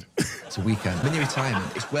weekend. It's a weekend. Mini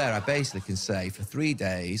retirement is where I basically can say for 3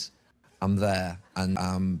 days, I'm there, and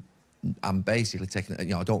I'm basically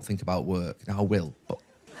taking, I don't think about work. Now I will, but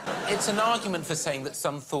It's an argument for saying that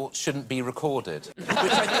some thoughts shouldn't be recorded, which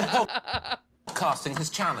I think podcasting has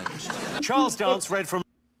challenged. Charles Dance read from...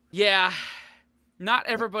 Yeah, not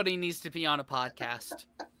everybody needs to be on a podcast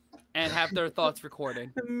and have their thoughts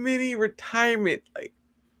recorded. The mini retirement, like,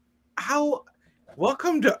 how...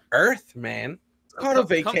 Welcome to Earth, man. It's called a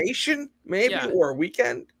vacation, maybe, or a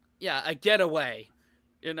weekend. Yeah, a getaway,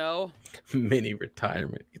 you know? Mini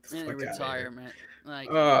retirement. Get the Mini fuck outta here. retirement.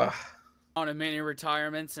 Like, on a mini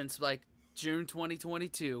retirement since, like, June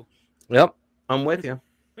 2022. Yep, I'm with you.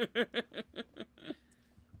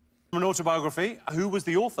 An autobiography. Who was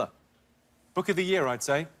the author? Book of the year, I'd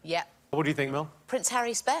say. Yeah. What do you think, Mel? Prince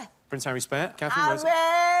Harry Spare. Prince Harry Spare. Catherine, Rosie?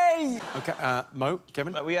 Harry! Okay, Mo,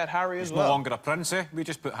 Kevin? We had Harry as He's well. no longer a prince, eh? We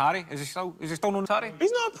just put Harry. Is he still known as Harry?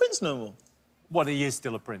 He's not a prince no more. Well, he is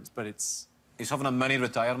still a prince, but it's... He's having a mini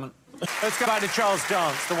retirement. Let's go back to Charles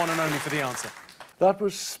Dance, the one and only for the answer. That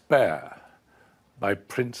was Spare by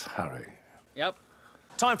Prince Harry. Yep.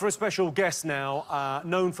 Time for a special guest now,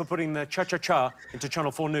 known for putting the cha-cha-cha into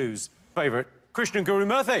Channel 4 News. Favourite, Krishnan Guru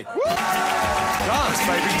Murthy. Dance,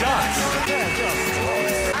 baby, dance.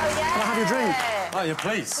 Can I have your drink? Oh, yeah,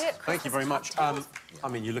 please. Thank you very much. I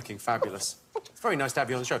mean, you're looking fabulous. It's very nice to have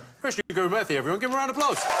you on the show. Krishnan Guru Murthy, everyone. Give him a round of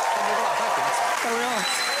applause. There we are.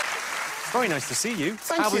 Very nice to see you.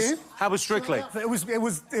 Thank you. How was Strictly? It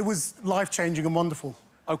was life-changing and wonderful.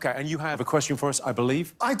 OK, and you have a question for us, I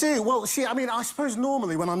believe? I do. Well, I mean, I suppose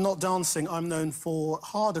normally when I'm not dancing, I'm known for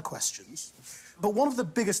harder questions. But one of the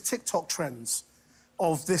biggest TikTok trends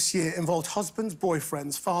of this year involved husbands,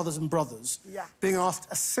 boyfriends, fathers and brothers being asked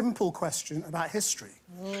a simple question about history.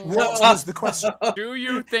 What was the question? Do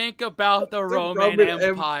you think about the Roman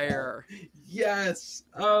Empire? Yes.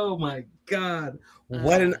 Oh, my God.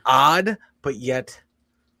 What an odd, but yet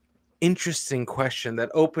interesting question that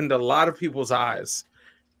opened a lot of people's eyes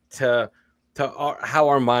to how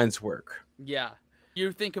our minds work. Yeah.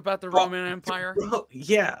 You think about the Roman Empire?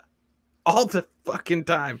 Yeah. All the fucking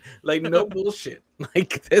time. Like, no bullshit.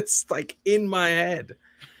 Like, it's like in my head.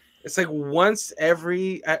 It's like once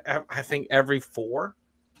every, I think every 4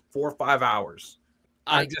 or 5 hours.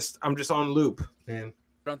 I'm just on loop, man.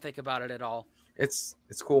 Don't think about it at all. It's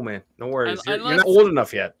cool, man. No worries. You're Unless- not old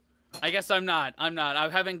enough yet. I guess I'm not. I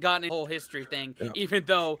haven't gotten a whole history thing, even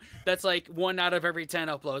though that's like 1 out of every 10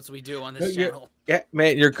 uploads we do on this channel. Yeah,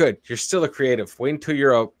 man, you're good. You're still a creative. Wait until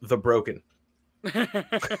you're the broken.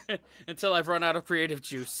 Until I've run out of creative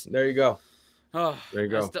juice. There you go. Oh, there you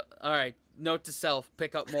go. All right. Note to self: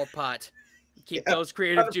 pick up more pot. Keep those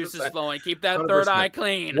creative 100%. juices flowing. Keep that 100%. third eye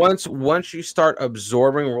clean. Once you start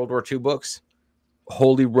absorbing World War II books,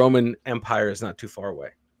 Holy Roman Empire is not too far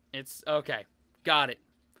away. It's okay. Got it.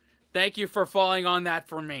 Thank you for falling on that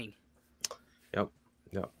for me. Yep.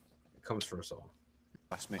 It comes for us all.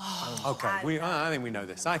 That's me. OK, I think we know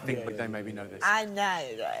this. I think they maybe know this. I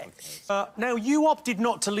know that. Now, you opted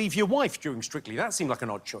not to leave your wife during Strictly. That seemed like an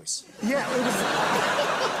odd choice. Yeah, it was...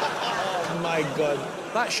 Oh, my God.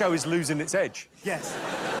 That show is losing its edge. Yes.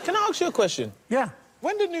 Can I ask you a question? Yeah.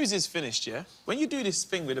 When the news is finished, when you do this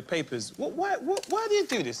thing with the papers, why do you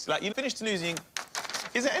do this? Like, you finish the news and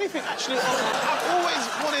is there anything actually on? I've always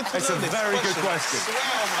wanted to know this. It's a very good question. I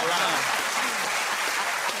swear on my life.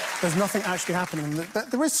 There's nothing actually happening.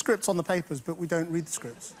 There is scripts on the papers, but we don't read the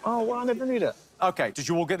scripts. Oh, well, I never knew that. OK, did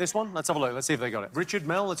you all get this one? Let's have a look. Let's see if they got it. Richard,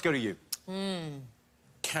 Mel, let's go to you.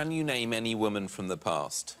 Can you name any woman from the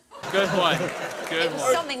past? Good one. Good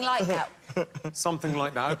one. Something like that. Something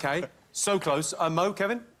like that, OK. So close. Mo,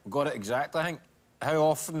 Kevin? Got it exactly, I think. How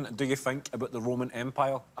often do you think about the Roman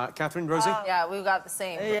Empire? Catherine, Rosie? Yeah, we got the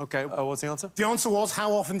same. OK, what's the answer? The answer was,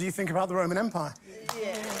 how often do you think about the Roman Empire? The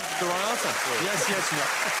right answer. Yes, no.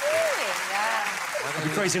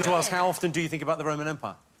 It'd be crazy to ask, how often do you think about the Roman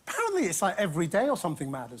Empire? Apparently it's like every day or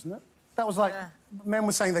something mad, isn't it? That was like, men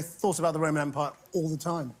were saying they thought about the Roman Empire all the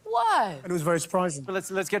time. Whoa. And it was very surprising. But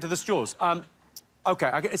let's get to the straws.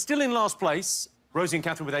 OK, it's still in last place. Rosie and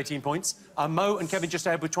Catherine with 18 points. Mo and Kevin just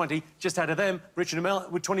ahead with 20. Just ahead of them, Richard and Mel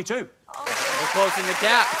with 22. We're closing the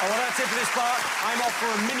gap. Oh, well, that's it for this part. I'm off for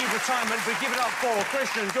a mini retirement, but give it up for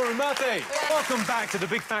Krishnan Guru Murthy. Welcome back to the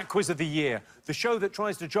Big Fat Quiz of the Year, the show that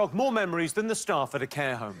tries to jog more memories than the staff at a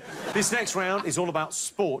care home. This next round is all about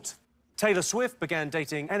sport. Taylor Swift began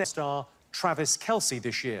dating NXT star Travis Kelce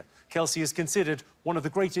this year. Kelce is considered one of the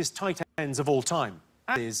greatest tight ends of all time,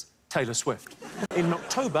 and is Taylor Swift. In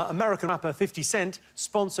October, American rapper 50 Cent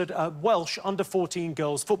sponsored a Welsh under-14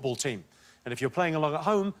 girls football team. And if you're playing along at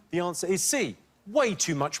home, the answer is C, way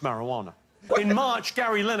too much marijuana. In March,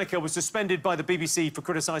 Gary Lineker was suspended by the BBC for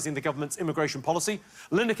criticising the government's immigration policy.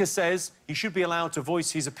 Lineker says he should be allowed to voice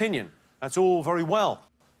his opinion. That's all very well.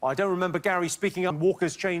 I don't remember Gary speaking up.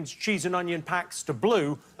 Walker's changed cheese and onion packs to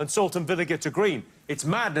blue and salt and vinegar to green. It's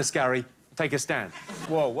madness, Gary. Take a stand.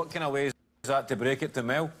 Whoa, what kind of way is that to break it to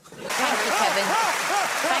Mel? Thank you, Kevin.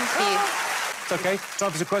 Thank you. It's OK.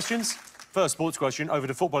 Time for some questions. First sports question over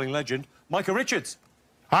to footballing legend Micah Richards.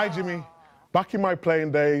 Hi, Jimmy. Back in my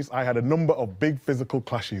playing days, I had a number of big physical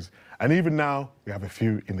clashes, and even now, we have a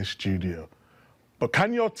few in the studio. But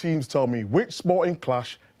can your teams tell me which sporting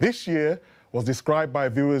clash this year was described by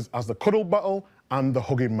viewers as the cuddle battle and the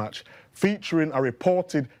hugging match, featuring a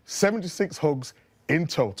reported 76 hugs in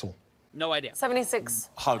total? No idea. 76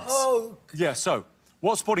 hugs. Oh. Yeah, so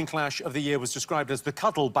what sporting clash of the year was described as the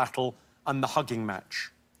cuddle battle and the hugging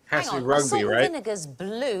match? Hang on, are salt and vinegar's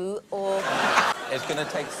blue or... It's going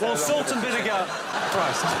to take so Well, long salt to- and vinegar.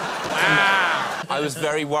 Christ. Wow! I was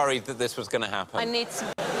very worried that this was going to happen. I need some...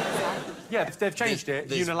 Yeah, they've changed it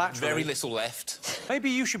There's unilaterally. very little left. Maybe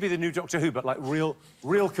you should be the new Doctor Who, but, like, real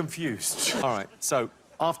confused. All right, so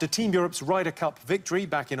after Team Europe's Ryder Cup victory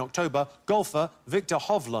back in October, golfer Victor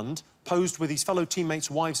Hovland posed with his fellow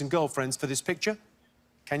teammates' wives and girlfriends for this picture.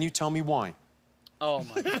 Can you tell me why? Oh,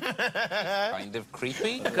 my God. Kind of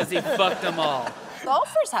creepy. Because he fucked them all.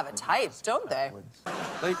 Golfers have a type, don't they?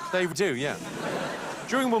 They do, yeah.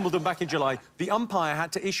 During Wimbledon back in July, the umpire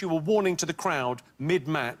had to issue a warning to the crowd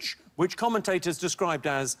mid-match, which commentators described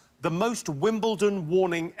as the most Wimbledon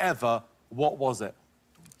warning ever. What was it?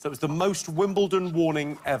 So it was the most Wimbledon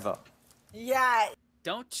warning ever. Yeah.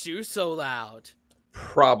 Don't chew so loud.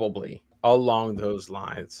 Probably along those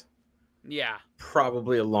lines. Yeah.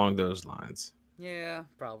 Probably along those lines. Yeah,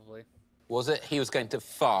 probably. Was it he was going to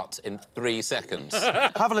fart in 3 seconds?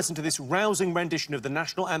 Have a listen to this rousing rendition of the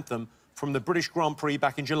national anthem from the British Grand Prix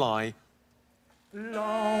back in July.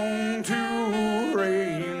 Long to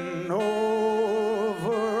reign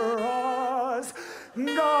over us,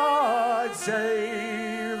 God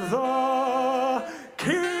save the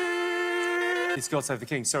King. It's God Save the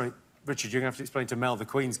King. Sorry, Richard, you're going to have to explain to Mel the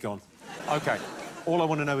Queen's gone. OK. All I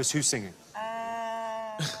want to know is who's singing.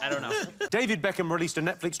 I don't know. David Beckham released a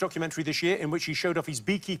Netflix documentary this year in which he showed off his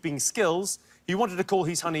beekeeping skills. He wanted to call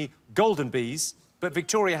his honey Golden Bees, but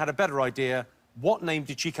Victoria had a better idea. What name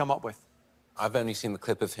did she come up with? I've only seen the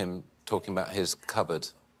clip of him talking about his cupboard.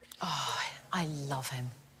 Oh, I love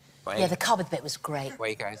him. Wait. Yeah, the cupboard bit was great.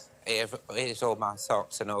 Where you guys? Here's all my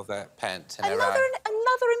socks and all the pants in a row. Another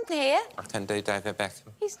in here. I can do David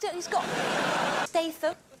Beckham. He's got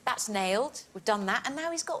Statham. That's nailed. We've done that, and now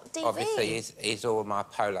he's got DV. Obviously, he's all my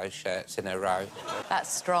polo shirts in a row.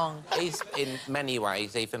 That's strong. He's, in many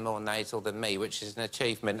ways, even more nasal than me, which is an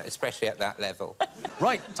achievement, especially at that level.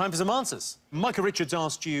 Right, time for some answers. Micah Richards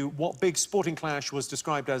asked you what big sporting clash was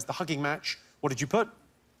described as the hugging match. What did you put?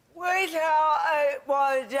 We thought it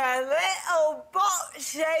was a little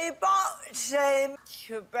boxing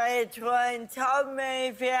between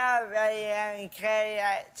Tommy Fury and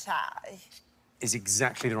KSI. Is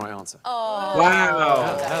exactly the right answer. Oh.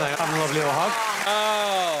 Wow. Having a lovely little hug.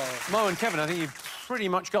 Oh. Mo and Kevin, I think you've pretty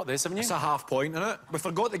much got this, haven't you? It's a half point, isn't it? We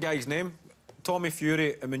forgot the guy's name. Tommy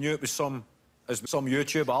Fury, and we knew it was some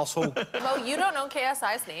YouTube arsehole. Mo, you don't know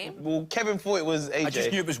KSI's name? Well, Kevin thought it was AJ. I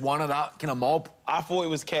just knew it was one of that kind of mob. I thought it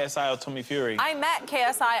was KSI or Tommy Fury. I met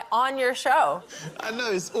KSI on your show. I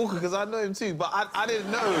know, it's awkward because I know him too, but I didn't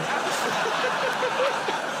know.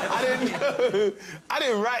 I didn't know. I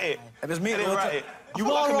didn't write it. It was me. I didn't write it.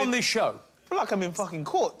 You are on this show. I feel like I'm in fucking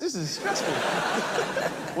court. This is stressful.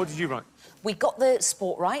 What did you write? We got the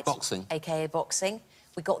sport right. Boxing. A.k.a. boxing.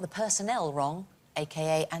 We got the personnel wrong,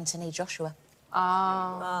 a.k.a. Anthony Joshua.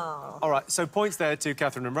 Oh. All right, so points there to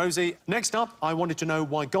Catherine and Rosie. Next up, I wanted to know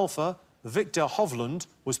why golfer Victor Hovland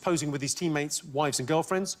was posing with his teammates' wives and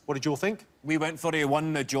girlfriends. What did you all think? We went for he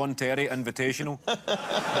won the John Terry Invitational. That's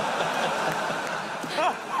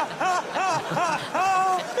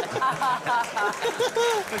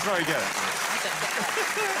very good.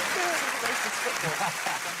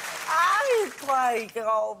 I play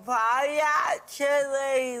golf. I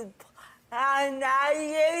actually... And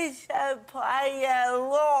I used to play a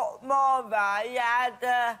lot more. I had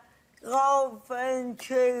a golfing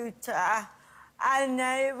tutor, and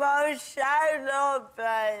it was so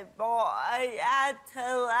lovely, but he had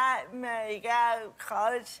to let me go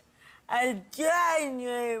because I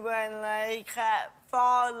genuinely kept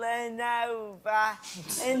falling over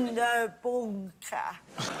in the bunker.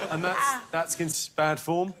 And that's in bad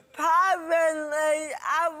form? Apparently,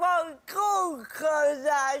 I was good because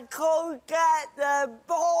I could get the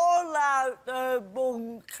ball out the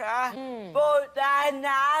bunker, but then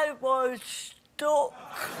I was stuck.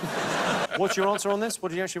 What's your answer on this? What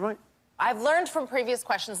did you actually write? I've learned from previous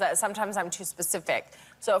questions that sometimes I'm too specific.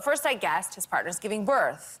 So at first I guessed his partner's giving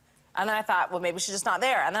birth. And then I thought, well, maybe she's just not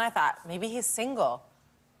there. And then I thought, maybe he's single.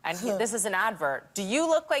 And this is an advert. Do you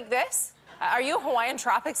look like this? Are you a Hawaiian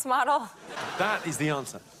Tropics model? That is the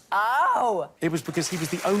answer. Oh. It was because he was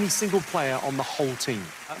the only single player on the whole team.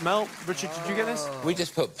 Mel, Richard, did you get this? We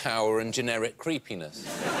just put power and generic creepiness.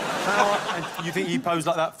 Power, and you think he posed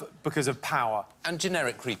like that because of power? And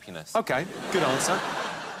generic creepiness. OK, good answer.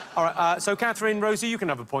 All right, so Catherine, Rosie, you can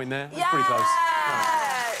have a point there. It's pretty close. No.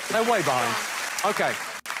 They're way behind. OK.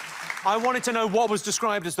 I wanted to know what was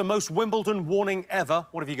described as the most Wimbledon warning ever.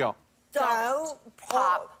 What have you got? Don't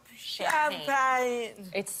pop champagne.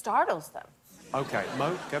 It startles them. OK,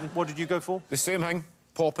 Mo, Kevin, what did you go for? The same thing.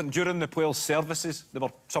 Popping during the players' services.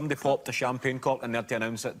 Somebody popped a champagne cork and they had to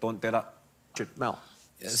announce it. Don't do that. Mel.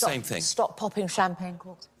 Yeah, the same thing. Stop popping champagne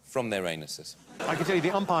corks. From their anuses. I can tell you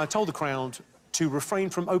the umpire told the crowd to refrain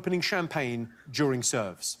from opening champagne during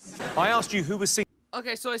serves. I asked you who was singing.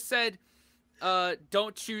 Okay, so I said,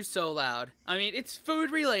 don't chew so loud. I mean, it's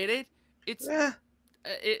food related. It's, I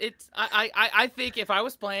think if I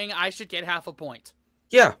was playing, I should get half a point.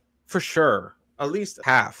 Yeah, for sure. At least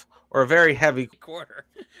half, or a very heavy quarter.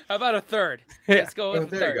 How about a third? Yeah. Let's go with a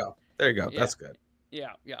There third. you go. There you go. Yeah. That's good.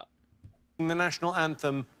 Yeah, yeah. The national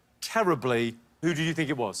anthem terribly. Who do you think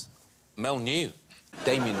it was? Mel knew.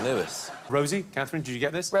 Damien Lewis. Rosie, Catherine, did you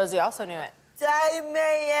get this? Rosie also knew it.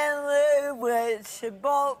 Damien Lewis,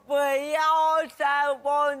 but we also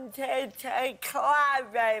wanted to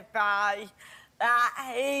clarify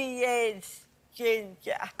that he is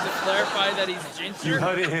ginger. To clarify that he's ginger? You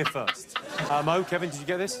heard it here first. Mo, Kevin, did you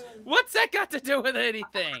get this? What's that got to do with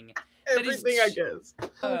anything? Everything, I guess.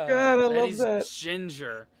 Oh, God, I love he's that.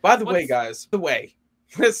 Ginger. By the way, guys,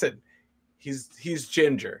 listen, he's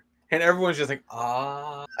ginger, and everyone's just like,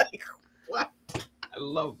 ah, like, what? I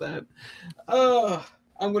love that.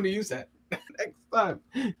 I'm gonna use that next time.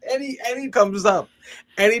 Any comes up,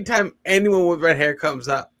 anytime anyone with red hair comes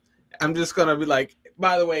up, I'm just gonna be like,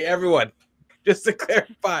 by the way, everyone, just to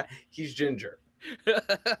clarify, he's ginger.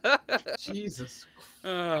 Jesus.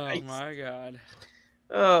 Oh Christ. my God.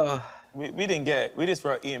 We didn't get it. We just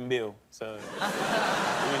wrote Ian Beale, so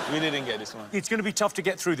we didn't get this one. It's going to be tough to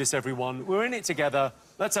get through this, everyone. We're in it together.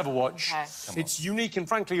 Let's have a watch. Okay. It's unique and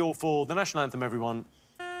frankly awful. The national anthem, everyone.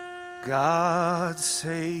 God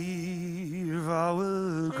save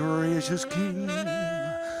our gracious King.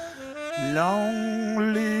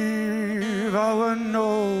 Long live our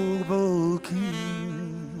noble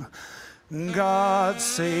King. God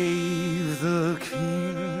save the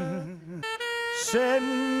King.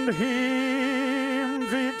 Send him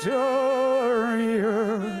victorious,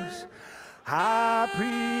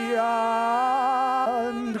 happy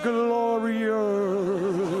and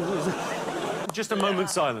glorious. Just a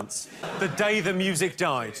moment's silence. The day the music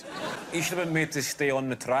died. He should have been made to stay on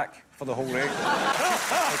the track for the whole race.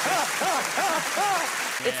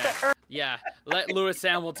 Yeah, let Lewis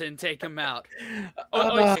Hamilton take him out.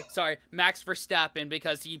 Wait, sorry, Max Verstappen,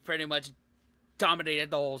 because he pretty much dominated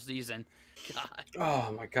the whole season. God.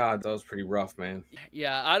 Oh my God, that was pretty rough, man.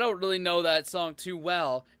 Yeah, I don't really know that song too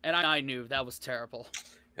well, and I knew that was terrible.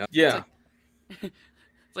 Yeah.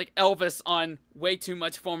 It's like Elvis on way too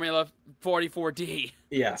much Formula 44D.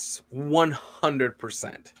 Yes,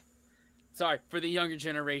 100%. Sorry, for the younger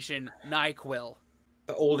generation, NyQuil.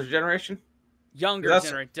 The older generation? Younger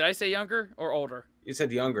generation. Did I say younger or older? You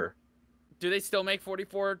said younger. Do they still make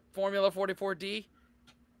Formula 44D?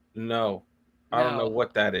 No. I don't know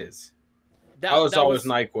what that is. That I was always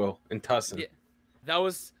NyQuil and Tussin. Yeah, that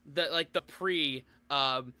was the pre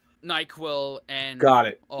NyQuil and Got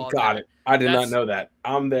it. all Got that. it. I did not know that.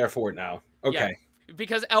 I'm there for it now. Okay. Yeah,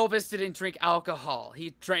 because Elvis didn't drink alcohol.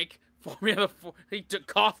 He drank he took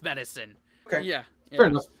cough medicine. Okay. Yeah. Fair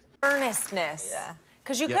enough. Earnestness. Yeah.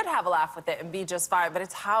 Because you Yeah. could have a laugh with it and be just fine, but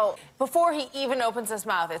it's how, before he even opens his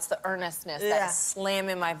mouth, it's the earnestness that is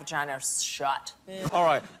slamming my vagina shut. All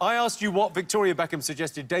right. I asked you what Victoria Beckham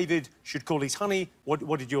suggested David should call his honey.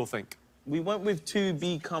 What did you all think? We went with 2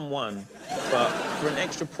 become 1, but for an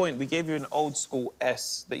extra point, we gave you an old school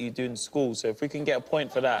S that you do in school, so if we can get a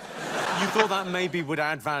point for that. You thought that maybe would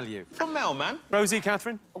add value. From Mel, man. Rosie,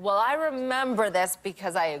 Catherine? Well, I remember this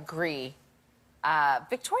because I agree.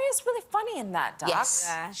 Victoria's really funny in that, Doc.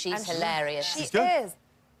 Yes, she's And hilarious. She She's good. is.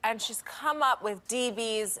 And she's come up with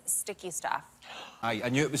DB's sticky stuff. I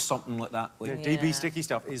knew it was something like that. Yeah, DB sticky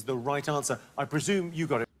stuff is the right answer. I presume you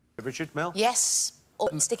got it, Richard. Mel? Yes, all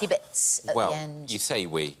sticky bits at Well, the end. you say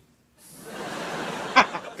we.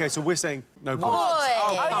 Okay, so we're saying no Boy! points. Oh,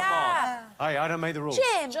 yeah. Hey, I don't make the rules.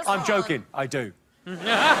 Jim, I'm joking. I do.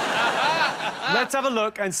 Let's have a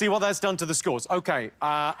look and see what that's done to the scores. OK,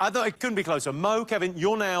 I thought it couldn't be closer. Mo, Kevin,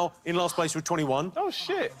 you're now in last place with 21. Oh,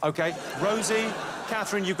 shit. OK, Rosie,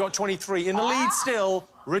 Catherine, you've got 23. In the lead still,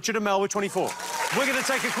 Richard and Mel with 24. We're going to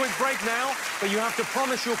take a quick break now, but you have to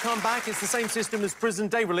promise you'll come back. It's the same system as Prison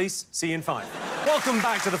Day Release. See you in 5. Welcome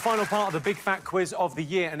back to the final part of the Big Fat Quiz of the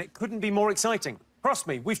year, and it couldn't be more exciting. Trust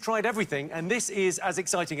me, we've tried everything, and this is as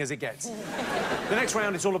exciting as it gets. The next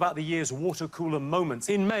round is all about the year's water cooler moments.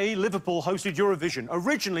 In May, Liverpool hosted Eurovision.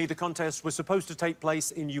 Originally, the contest was supposed to take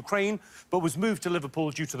place in Ukraine, but was moved to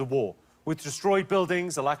Liverpool due to the war. With destroyed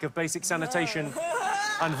buildings, a lack of basic sanitation,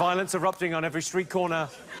 and violence erupting on every street corner,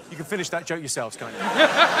 you can finish that joke yourselves, can't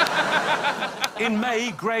you? In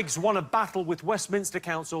May, Greggs won a battle with Westminster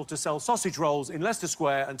Council to sell sausage rolls in Leicester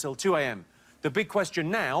Square until 2 a.m. The big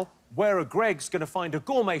question now, where are Greggs going to find a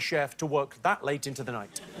gourmet chef to work that late into the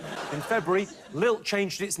night? In February, Lilt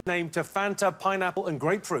changed its name to Fanta, Pineapple and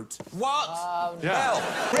Grapefruit. What? Yeah.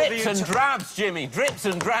 Well, drips and drabs, Jimmy. Drips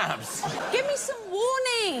and drabs. Give me some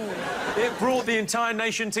warning. It brought the entire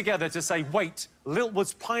nation together to say, wait, Lilt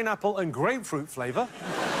was pineapple and grapefruit flavour?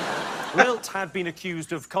 Lilt had been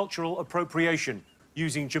accused of cultural appropriation,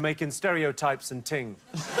 using Jamaican stereotypes and ting.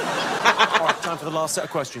 All right, time for the last set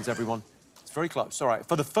of questions, everyone. It's very close. All right,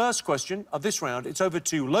 for the first question of this round, it's over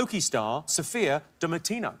to Loki star Sophia Di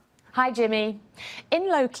Martino. Hi, Jimmy. In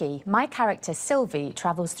Loki, my character Sylvie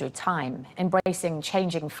travels through time, embracing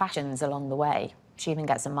changing fashions along the way. She even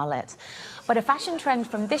gets a mullet. But a fashion trend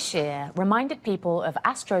from this year reminded people of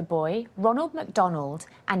Astro Boy, Ronald McDonald,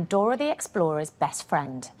 and Dora the Explorer's best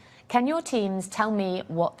friend. Can your teams tell me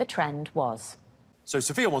what the trend was? So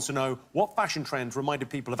Sophia wants to know what fashion trend reminded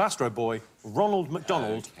people of Astro Boy, Ronald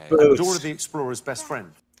McDonald, Okay. and Dora the Explorer's best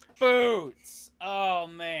friend. Boots. Oh,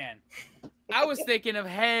 man. I was thinking of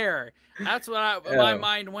hair. That's what my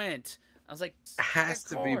mind went. I was like, has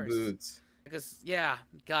to be course. boots. Because, yeah,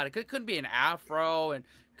 God, it couldn't be an afro and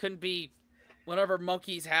couldn't be whatever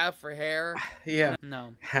monkeys have for hair. Yeah.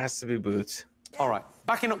 No. Has to be boots. All right.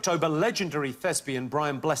 Back in October, legendary thespian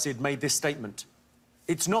Brian Blessed made this statement.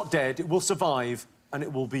 It's not dead, it will survive, and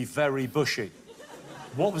it will be very bushy.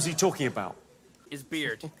 What was he talking about? His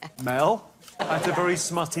beard. Mel? That's a very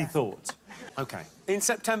smutty thought. OK. In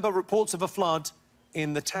September, reports of a flood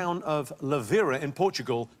in the town of Lavira in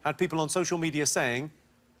Portugal had people on social media saying,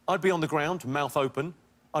 I'd be on the ground, mouth open,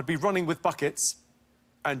 I'd be running with buckets,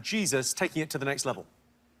 and Jesus taking it to the next level.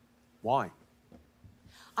 Why?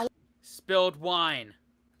 Spilled wine.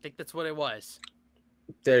 I think that's what it was.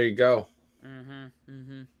 There you go.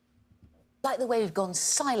 Like the way we've gone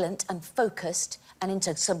silent and focused and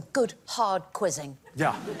into some good, hard quizzing.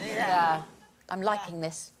 Yeah. Yeah. I'm liking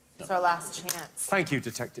this. It's our last chance. Thank you,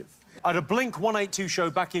 Detective. At a Blink 182 show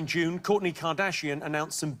back in June, Kourtney Kardashian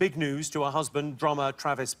announced some big news to her husband, drummer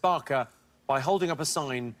Travis Barker, by holding up a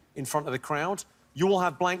sign in front of the crowd. You will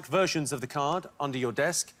have blank versions of the card under your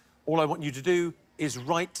desk. All I want you to do is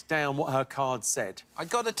write down what her card said. I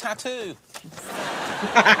got a tattoo.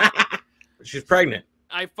 She's pregnant.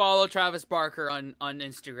 I follow Travis Barker on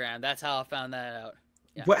Instagram. That's how I found that out.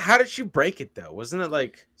 Yeah. What? How did she break it though? Wasn't it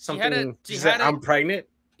like something? She said, I'm pregnant.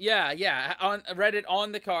 Yeah, yeah. I read it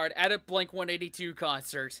on the card at a Blink 182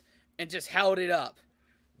 concert and just held it up.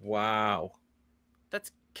 Wow.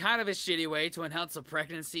 That's kind of a shitty way to announce a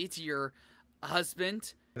pregnancy to your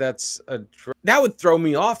husband. That would throw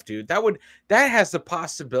me off, dude. That has the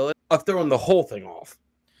possibility of throwing the whole thing off.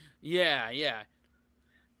 Yeah, yeah.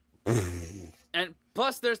 And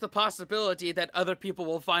plus, there's the possibility that other people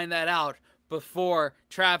will find that out before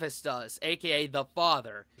Travis does, aka the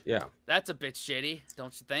father. Yeah. That's a bit shitty,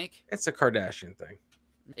 don't you think? It's a Kardashian thing.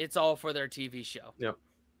 It's all for their TV show. Yep.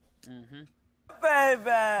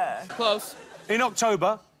 Baby. Close. In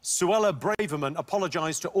October, Suella Braverman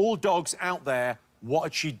apologized to all dogs out there. What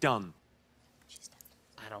had she done?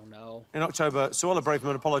 I don't know. In October, Suella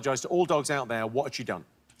Braverman apologized to all dogs out there. What had she done?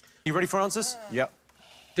 You ready for answers? Yep.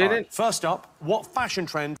 Didn't First up, what fashion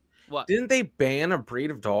trend? What? Didn't they ban a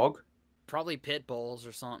breed of dog? Probably pit bulls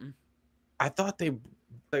or something. I thought they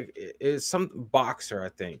it's some boxer, I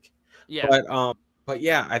think. Yeah. But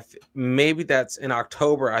yeah, maybe that's in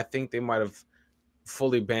October. I think they might have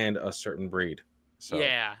fully banned a certain breed. So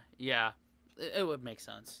Yeah, yeah. It would make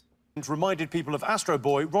sense. And reminded people of Astro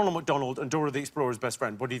Boy, Ronald McDonald, and Dora the Explorer's best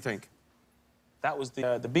friend. What do you think? That was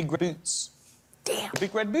the big red boots. Damn. The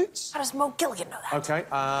big red boots? How does Mo Gilligan know that? Okay.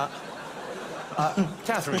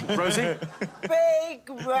 Catherine, Rosie, Big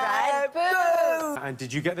red boots. and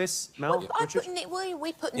did you get this, Mel? I put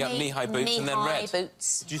we put knee-high boots and then red.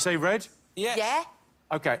 boots. Did you say red? Yes. Yeah.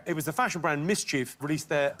 Okay, it was the fashion brand Mischief released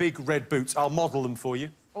their big red boots. I'll model them for you.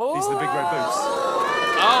 These are the big red boots.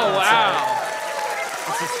 Oh, wow.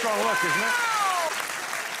 It's a strong look, isn't it?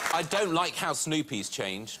 I don't like how Snoopy's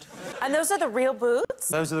changed. And those are the real boots?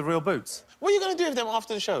 Those are the real boots. What are you going to do with them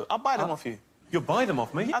after the show? I'll buy them off you. You'll buy them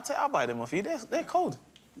off me? I'll buy them off you. They're cold.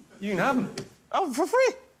 You can have them. Oh, for free?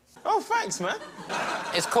 Oh, thanks, man.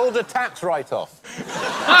 It's called a tax write-off.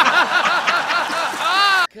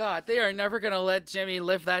 God, they are never gonna let Jimmy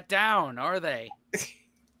live that down, are they?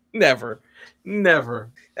 Never.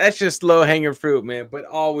 That's just low-hanging fruit, man, but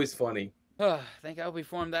always funny. Think how we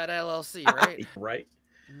formed that LLC, right? Right.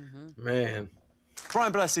 Man.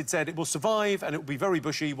 Brian Blessed said it will survive and it will be very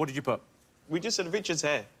bushy. What did you put? We just said Richard's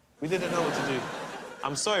hair. We didn't know what to do.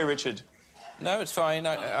 I'm sorry, Richard. No, it's fine.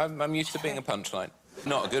 I'm used to being a punchline.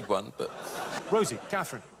 Not a good one, but... Rosie,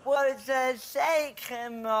 Catherine. Was the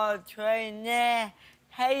second trainer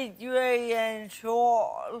Hadrian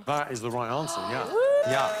Shaw? That is the right answer, yeah.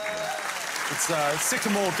 Yeah. It's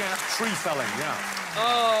Sycamore Gap tree felling, yeah.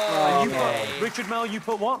 Oh, Richard Mel, you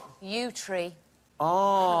put what? Yew tree.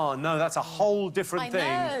 Oh, no, that's a whole different I thing.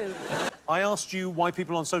 know. I asked you why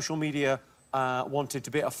people on social media wanted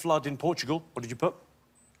to be a flood in Portugal. What did you put?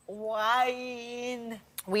 Wine.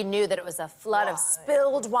 We knew that it was a flood of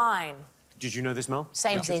spilled wine. Did you know this, Mel?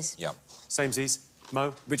 Samesies. Yeah. Samesies.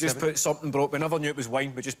 Mo? We just put something broke. We never knew it was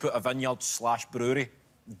wine. We just put a vineyard/brewery.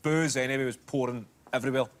 Booze, anyway, was pouring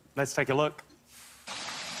everywhere. Let's take a look.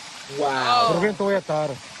 Wow.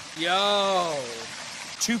 Yo.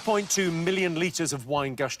 2.2 million litres of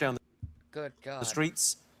wine gushed down Good God. the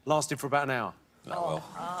streets. Lasted for about an hour.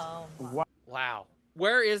 Wow.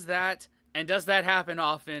 Where is that? And does that happen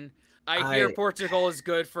often? I hear Portugal is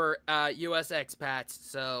good for U.S. expats,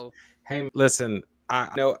 so... Hey, listen, I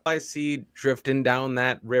know I see drifting down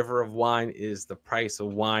that river of wine is the price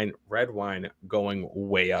of wine, red wine, going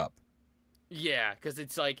way up. Yeah, because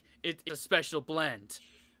it's like, it's a special blend.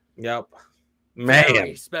 Yep. Man.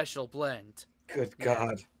 Very special blend. Good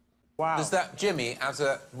God. Wow. Does that, Jimmy,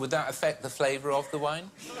 would that affect the flavour of the wine?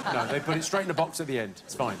 No, they put it straight in the box at the end.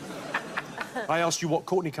 It's fine. I asked you what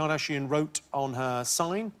Kourtney Kardashian wrote on her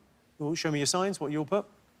sign. Oh, show me your signs, what you'll put.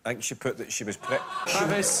 I think she put that she was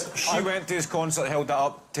Travis, She went to his concert, held that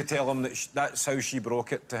up to tell him that that's how she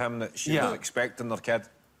broke it to him, that she was expecting their kid.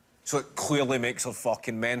 So it clearly makes her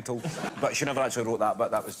fucking mental. But she never actually wrote that, but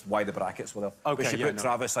that was why the brackets were there. Okay, but she put,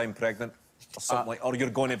 Travis, I'm pregnant, or something like, or you're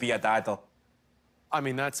going to be a dad, or... I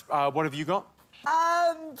mean, that's... what have you got?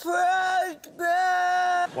 I'm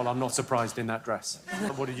pregnant. Well, I'm not surprised in that dress.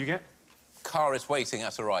 What did you get? Car is waiting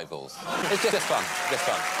at arrivals. It's just fun. Just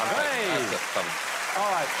fun. That's just fun. All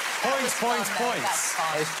right. Points.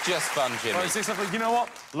 It's just fun, Jimmy. You know what?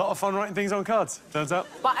 A lot of fun writing things on cards, turns out.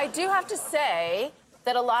 But I do have to say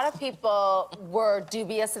that a lot of people were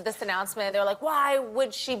dubious of this announcement. They were like, why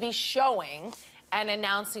would she be showing and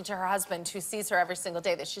announcing to her husband, who sees her every single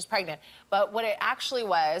day, that she's pregnant? But what it actually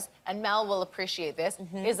was, and Mel will appreciate this,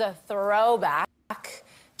 is a throwback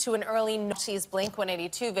to an early 90s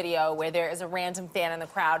Blink-182 video where there is a random fan in the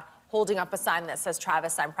crowd holding up a sign that says,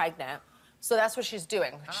 Travis, I'm pregnant. So that's what she's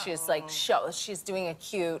doing. She's like, she's doing a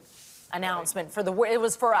cute announcement for the... It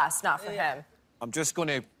was for us, not for him. I'm just going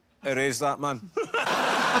to erase that, man.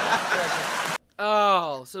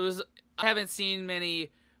 Oh, so it was... I haven't seen many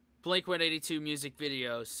Blink-182 music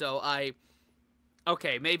videos, so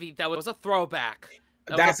okay, maybe that was a throwback.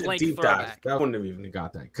 That's a deep dive. That wouldn't have even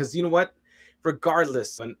got that. Because you know what?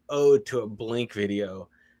 Regardless, an ode to a Blink video,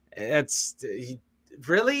 it's...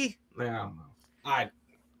 really? I don't know.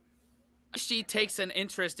 She takes an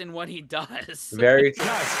interest in what he does. Very true.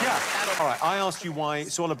 Yes, yeah. All right, I asked you why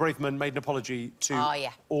Suella Braverman made an apology to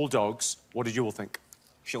all dogs. What did you all think?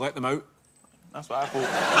 She let them out. That's what I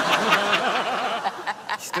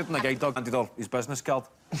thought. She stood in the guide dog, handed her his business card.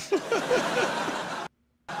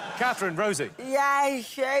 Catherine, Rosie. Yeah,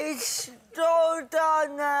 she stood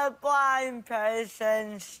on a blind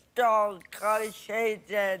person's dog because she's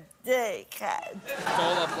a dickhead.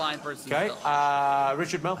 Stole a blind person's Okay, dog.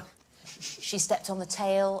 Richard Mel. She stepped on the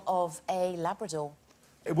tail of a Labrador.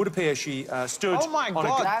 It would appear she stood Oh my on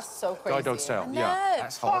God. a That's so crazy. guide dog's tail. No. Yeah,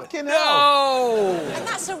 that's horrible. Fucking hell. And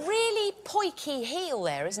that's a really poiky heel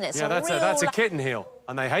there, isn't it? It's Yeah, that's a kitten heel,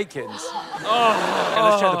 and they hate kittens. Oh. Okay,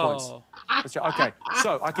 let's check the points. Okay,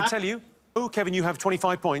 so I can tell you, Kevin, you have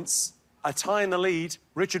 25 points. A tie in the lead.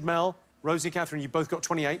 Richard Mel, Rosie, Catherine, you both got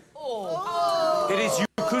 28. It is, you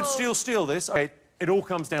could still steal this. Okay, it all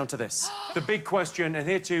comes down to this. The big question, and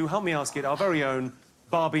here to help me ask it, our very own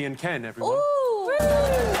Barbie and Ken, everyone. Is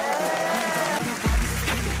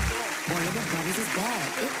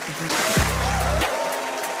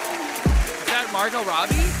that Margot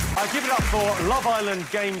Robbie? I give it up for Love Island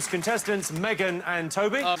Games contestants, Megan and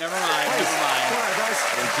Toby. Oh, never mind. Never mind. All right,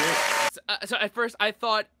 guys. So at first I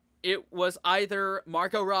thought it was either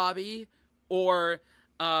Margot Robbie or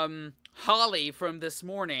Holly from This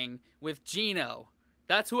Morning with Gino.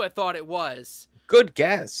 That's who I thought it was. Good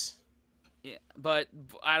guess. Yeah, but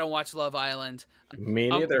I don't watch Love Island. Me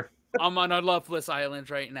neither. I'm on a loveless island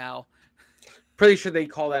right now. Pretty sure they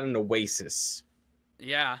call that an oasis.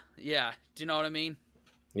 Yeah. Do you know what I mean?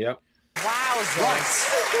 Yep. Right.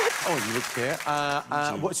 Oh, you look here.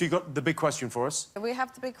 So you got the big question for us? We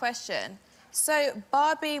have the big question. So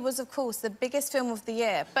Barbie was, of course, the biggest film of the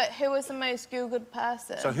year, but who was the most Googled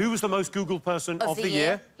person? So who was the most Googled person of the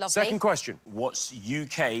year? Lovely. Second question. What's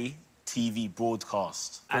UK TV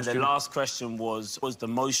broadcast? And the Question. last question was the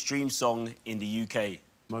most streamed song in the UK?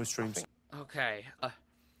 Most streams. Okay.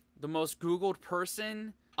 The most Googled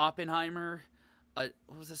person, Oppenheimer. What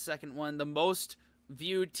was the second one? The most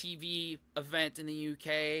viewed TV event in the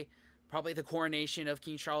UK, probably the coronation of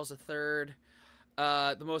King Charles III.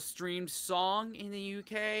 The most streamed song in the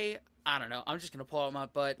UK, I don't know. I'm just gonna pull out my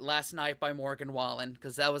butt. Last Night by Morgan Wallen,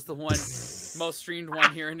 because that was the one most streamed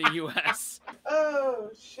one here in the US. Oh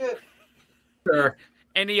shit. Sure.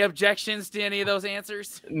 Any objections to any of those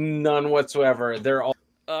answers? None whatsoever. They're all.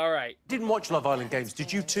 All right. Didn't watch Love Island Games.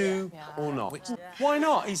 Did you two or not? Why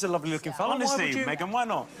not? He's a lovely looking fella. Honestly, Megan, why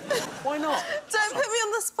not? Why not? Don't put me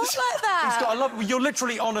on the spot like that. He's got a love. You're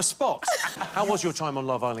literally on a spot. How was your time on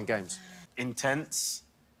Love Island Games? Intense.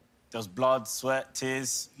 There was blood, sweat,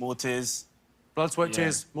 tears, more tears. Blood, sweat, Yeah.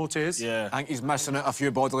 tears, more tears. Yeah. I think he's missing out a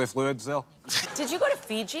few bodily fluids there. Did you go to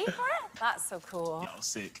Fiji for it? That's so cool. I was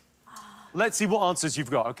sick. Let's see what answers you've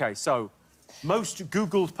got. Okay, so most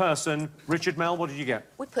Googled person, Richard Mel, what did you get?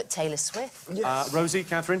 We put Taylor Swift. Rosie,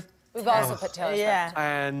 Catherine? We've also put Taylor Swift.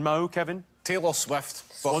 And Mo, Kevin? Taylor Swift.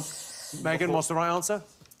 Megan, what's the right answer?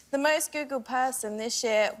 The most Googled person this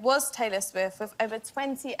year was Taylor Swift with over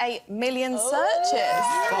 28 million searches.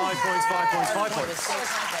 5 points, 5 points, 5 points.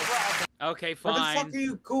 Okay, What fine. the fuck are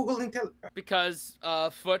you Googling? Because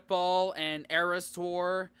football and Eras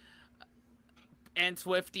Tour and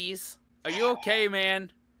Swifties. Are you okay,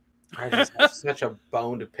 man? I just have such a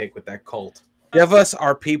bone to pick with that cult. Give us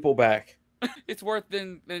our people back. It's worse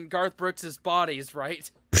than Garth Brooks' bodies,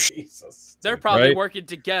 right? Jesus. They're probably Right? working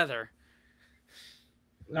together.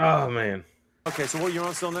 Oh, man. Okay, so what are your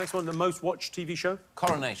answers on the next one? The most watched TV show?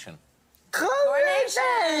 Coronation.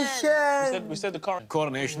 Coronation! We said the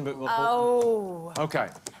Coronation, but we'll... Oh. Okay.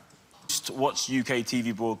 Watched UK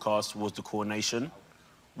TV broadcast was The Coronation,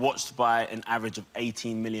 watched by an average of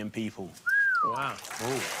 18 million people. Wow.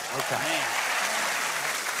 Oh, okay.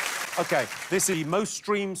 Okay, this is the most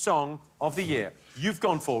streamed song of the year. You've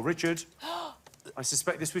gone for, Richard. I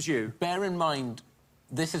suspect this was you. Bear in mind,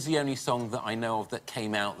 this is the only song that I know of that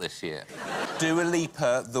came out this year. Dua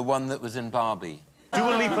Lipa, the one that was in Barbie.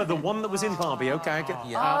 Dua Lipa, the one that was in Barbie. Okay, I get...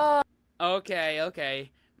 Yeah.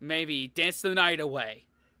 Okay. Maybe Dance the Night Away.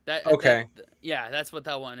 Okay. Yeah, that's what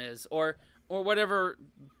that one is. Or whatever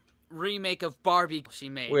remake of Barbie she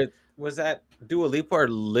made. Was that Dua Lipa or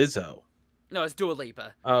Lizzo? No, it's Dua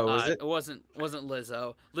Lipa. Oh, was it? It wasn't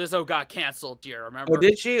Lizzo. Lizzo got canceled, do you remember? Oh,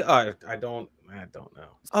 did she? I don't know.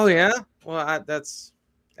 Oh yeah. Well, that's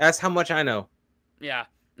how much I know. Yeah.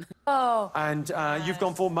 Oh. And you've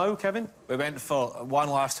gone for Mo, Kevin? We went for one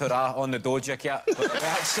last hurrah on the Doja Cat. But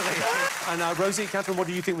actually... And Rosie, Catherine, what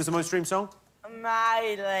do you think was the most streamed song?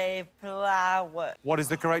 Miley Flower. What is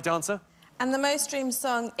the correct answer? And the most streamed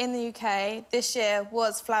song in the UK this year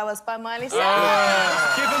was Flowers by Miley Cyrus.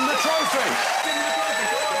 Give them the trophy! Give them the trophy!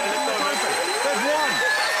 Give them the trophy! They've won!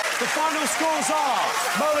 The final scores are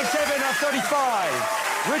Mo and Kevin have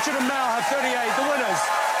 35, Richard and Mel have 38. The winners,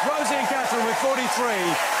 Rosie and Catherine with 43.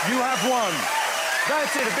 You have won.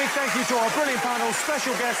 That's it. A big thank you to our brilliant panel,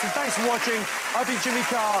 special guests, and thanks for watching. I've been Jimmy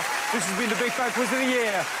Carr. This has been the Big Fat Quiz of the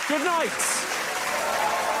Year. Good night!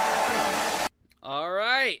 All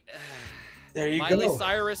right. There you Miley go.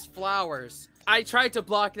 Cyrus Flowers. I tried to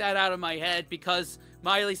block that out of my head because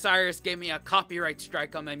Miley Cyrus gave me a copyright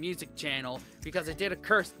strike on my music channel because I did a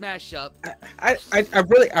cursed mashup. I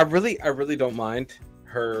really don't mind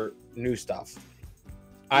her new stuff.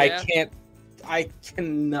 Yeah. I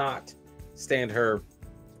cannot stand her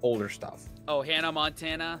older stuff. Oh, Hannah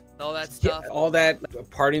Montana, all that stuff. Yeah, all that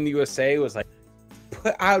Party in the USA was like,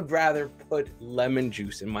 I would rather put lemon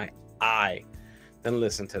juice in my eye than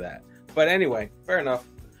listen to that. But anyway, fair enough.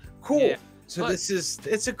 Cool. Yeah, so but-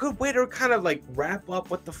 it's a good way to kind of like wrap up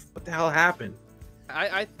what the hell happened.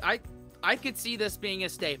 I could see this being a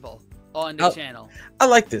staple on the channel. I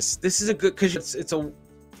like this. This is a good because it's a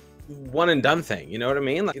one and done thing. You know what I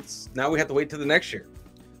mean? Like it's now we have to wait till the next year.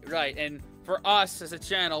 Right, and for us as a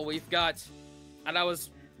channel, we've got, and I was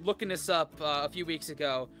looking this up a few weeks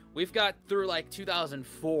ago, we've got through like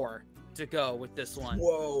 2004 to go with this one.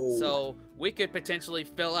 Whoa. So we could potentially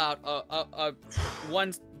fill out a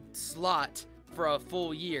one slot for a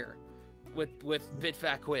full year with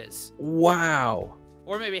VidFat Quiz. Wow.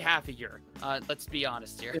 Or maybe half a year. Let's be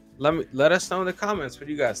honest here. Let us know in the comments what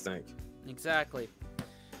you guys think. Exactly.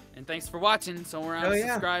 And thanks for watching. So we're on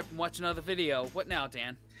subscribe and watch another video. What now,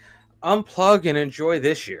 Dan? Unplug and enjoy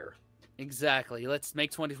this year. Exactly. Let's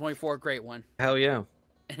make 2024 a great one. Hell yeah.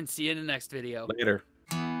 And see you in the next video. Later.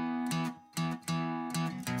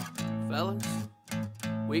 Fellas,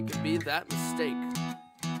 we can be that mistake.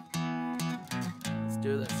 Let's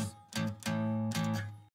do this.